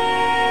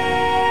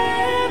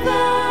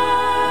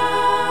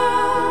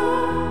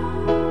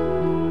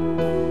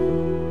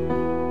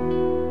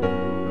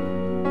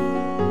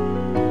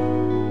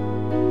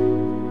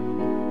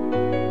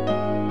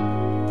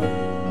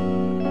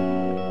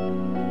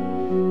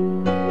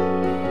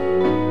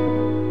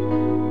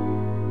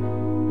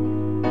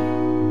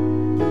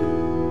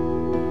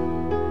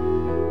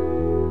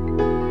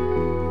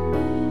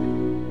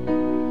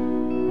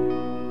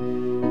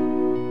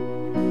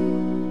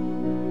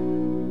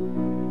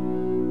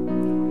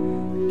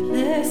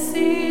 Blessed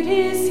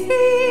is he,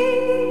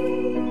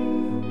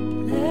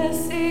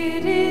 blessed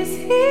is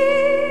he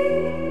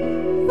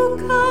who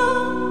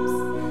comes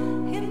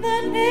in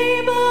the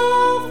name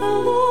of the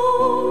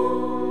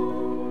Lord.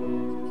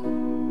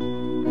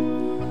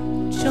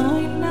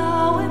 Join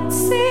now and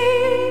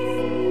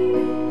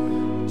sing,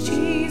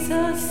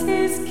 Jesus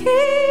is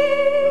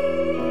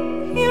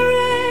King, he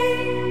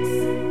reigns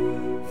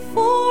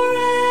forevermore.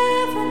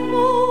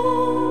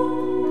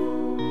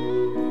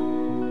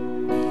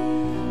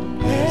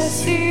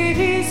 Blessed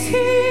is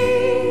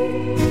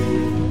he,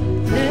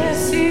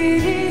 blessed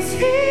is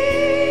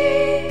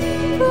he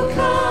who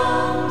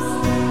comes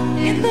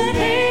in the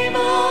name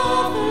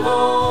of the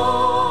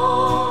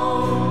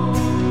Lord.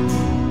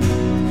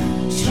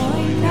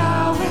 Join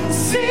now and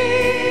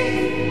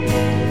sing,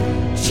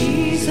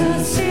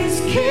 Jesus is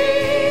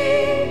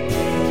King,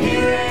 he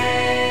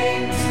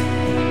reigns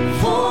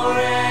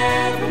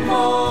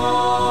forevermore.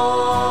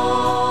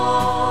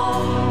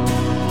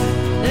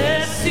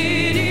 Blessed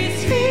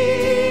is he,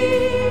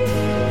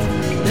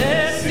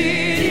 blessed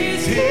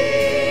is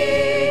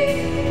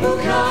he who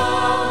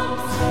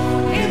comes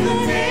in the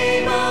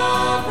name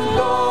of the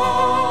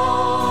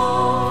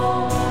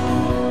Lord.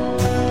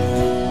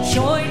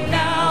 Join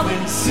now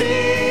and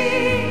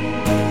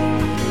sing,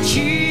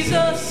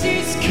 Jesus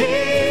is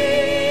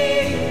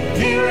King,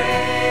 he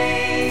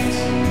reigns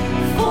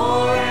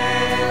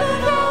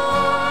forevermore.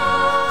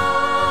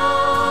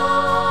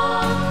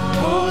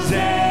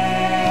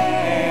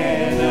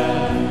 Hosanna,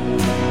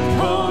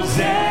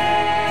 Hosanna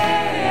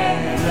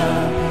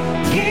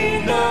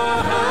in the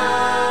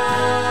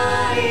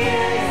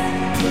highest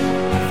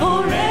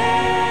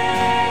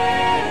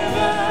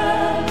forever.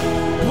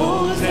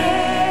 Hosanna,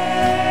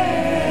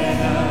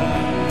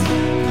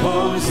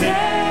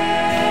 Hosanna,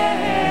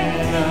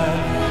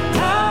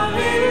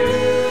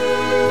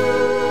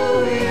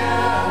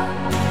 hallelujah,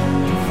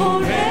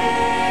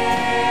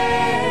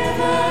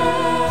 forever.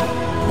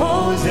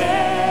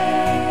 Hosanna,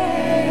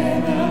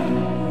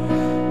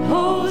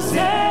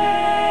 Hosanna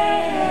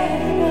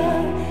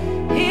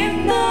in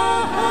the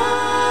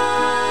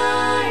highest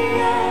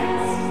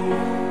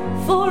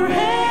forever.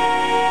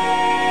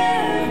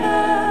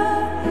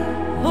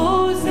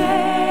 Hosanna,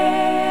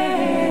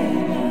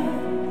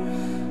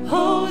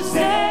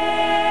 Hosanna,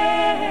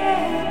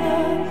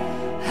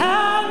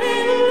 hallelujah,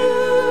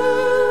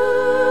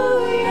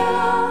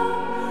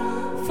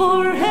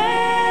 forever.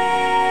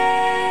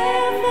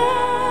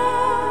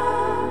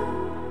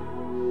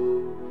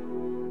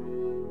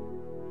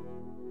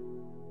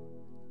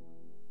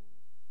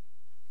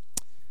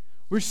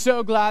 We're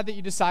so glad that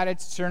you decided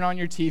to turn on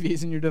your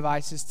TVs and your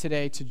devices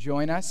today to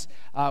join us.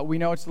 We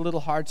know it's a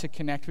little hard to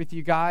connect with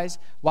you guys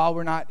while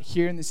we're not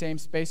here in the same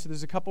space, so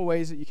there's a couple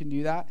ways that you can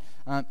do that.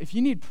 If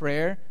you need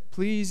prayer,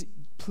 please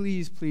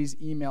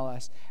email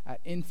us at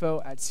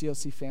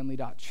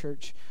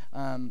info@clcfamily.church.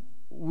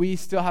 We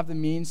still have the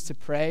means to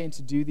pray and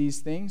to do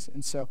these things,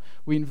 and so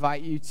we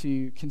invite you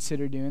to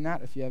consider doing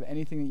that. If you have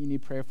anything that you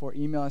need prayer for,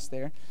 email us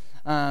there.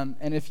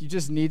 And if you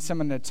just need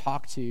someone to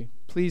talk to,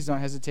 please don't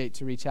hesitate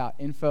to reach out,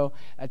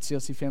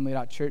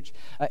 info@clcfamily.church.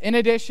 In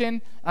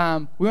addition,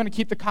 we want to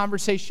keep the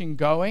conversation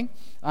going.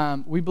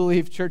 We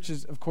believe church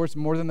is, of course,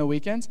 more than the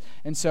weekends,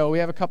 and so we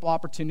have a couple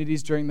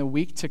opportunities during the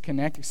week to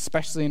connect,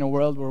 especially in a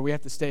world where we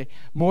have to stay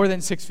more than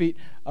 6 feet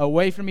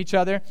away from each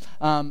other.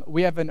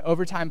 We have an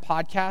Overtime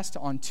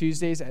podcast on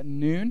Tuesdays at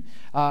noon,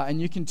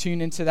 and you can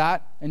tune into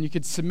that, and you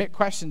could submit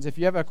questions. If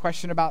you have a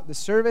question about the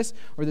service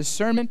or the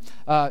sermon,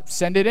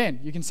 send it in.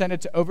 You can send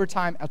it to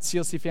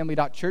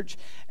overtime@clcfamily.church,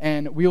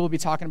 and we will be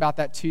talking about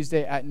that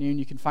Tuesday at noon.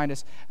 You can find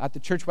us at the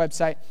church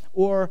website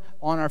or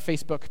on our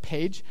Facebook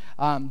page.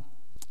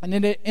 And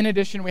in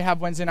addition, we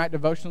have Wednesday night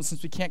devotional.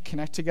 Since we can't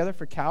connect together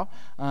for Cal,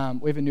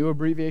 we have a new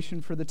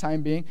abbreviation for the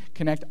time being,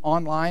 Connect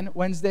Online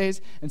Wednesdays.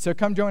 And so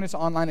come join us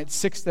online at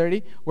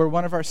 6:30, where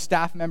one of our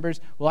staff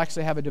members will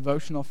actually have a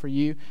devotional for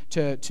you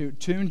to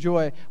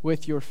enjoy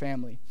with your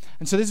family.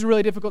 And so this is a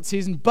really difficult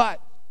season,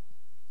 but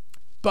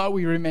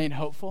we remain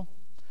hopeful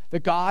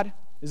that God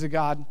is a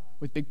God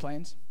with big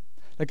plans,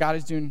 that God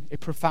is doing a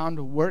profound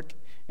work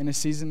in a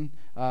season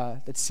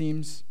that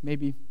seems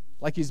maybe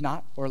like he's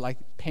not, or like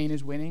pain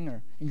is winning,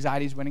 or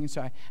anxiety is winning.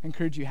 So I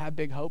encourage you, have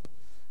big hope.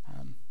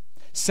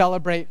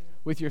 Celebrate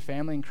with your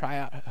family and cry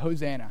out,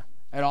 Hosanna,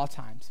 at all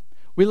times.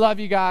 We love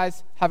you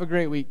guys. Have a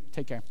great week.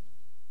 Take care.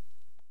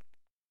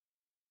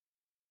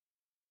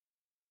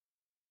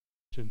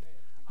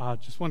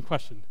 Just one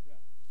question.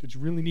 Did you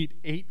really need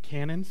 8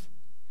 cannons?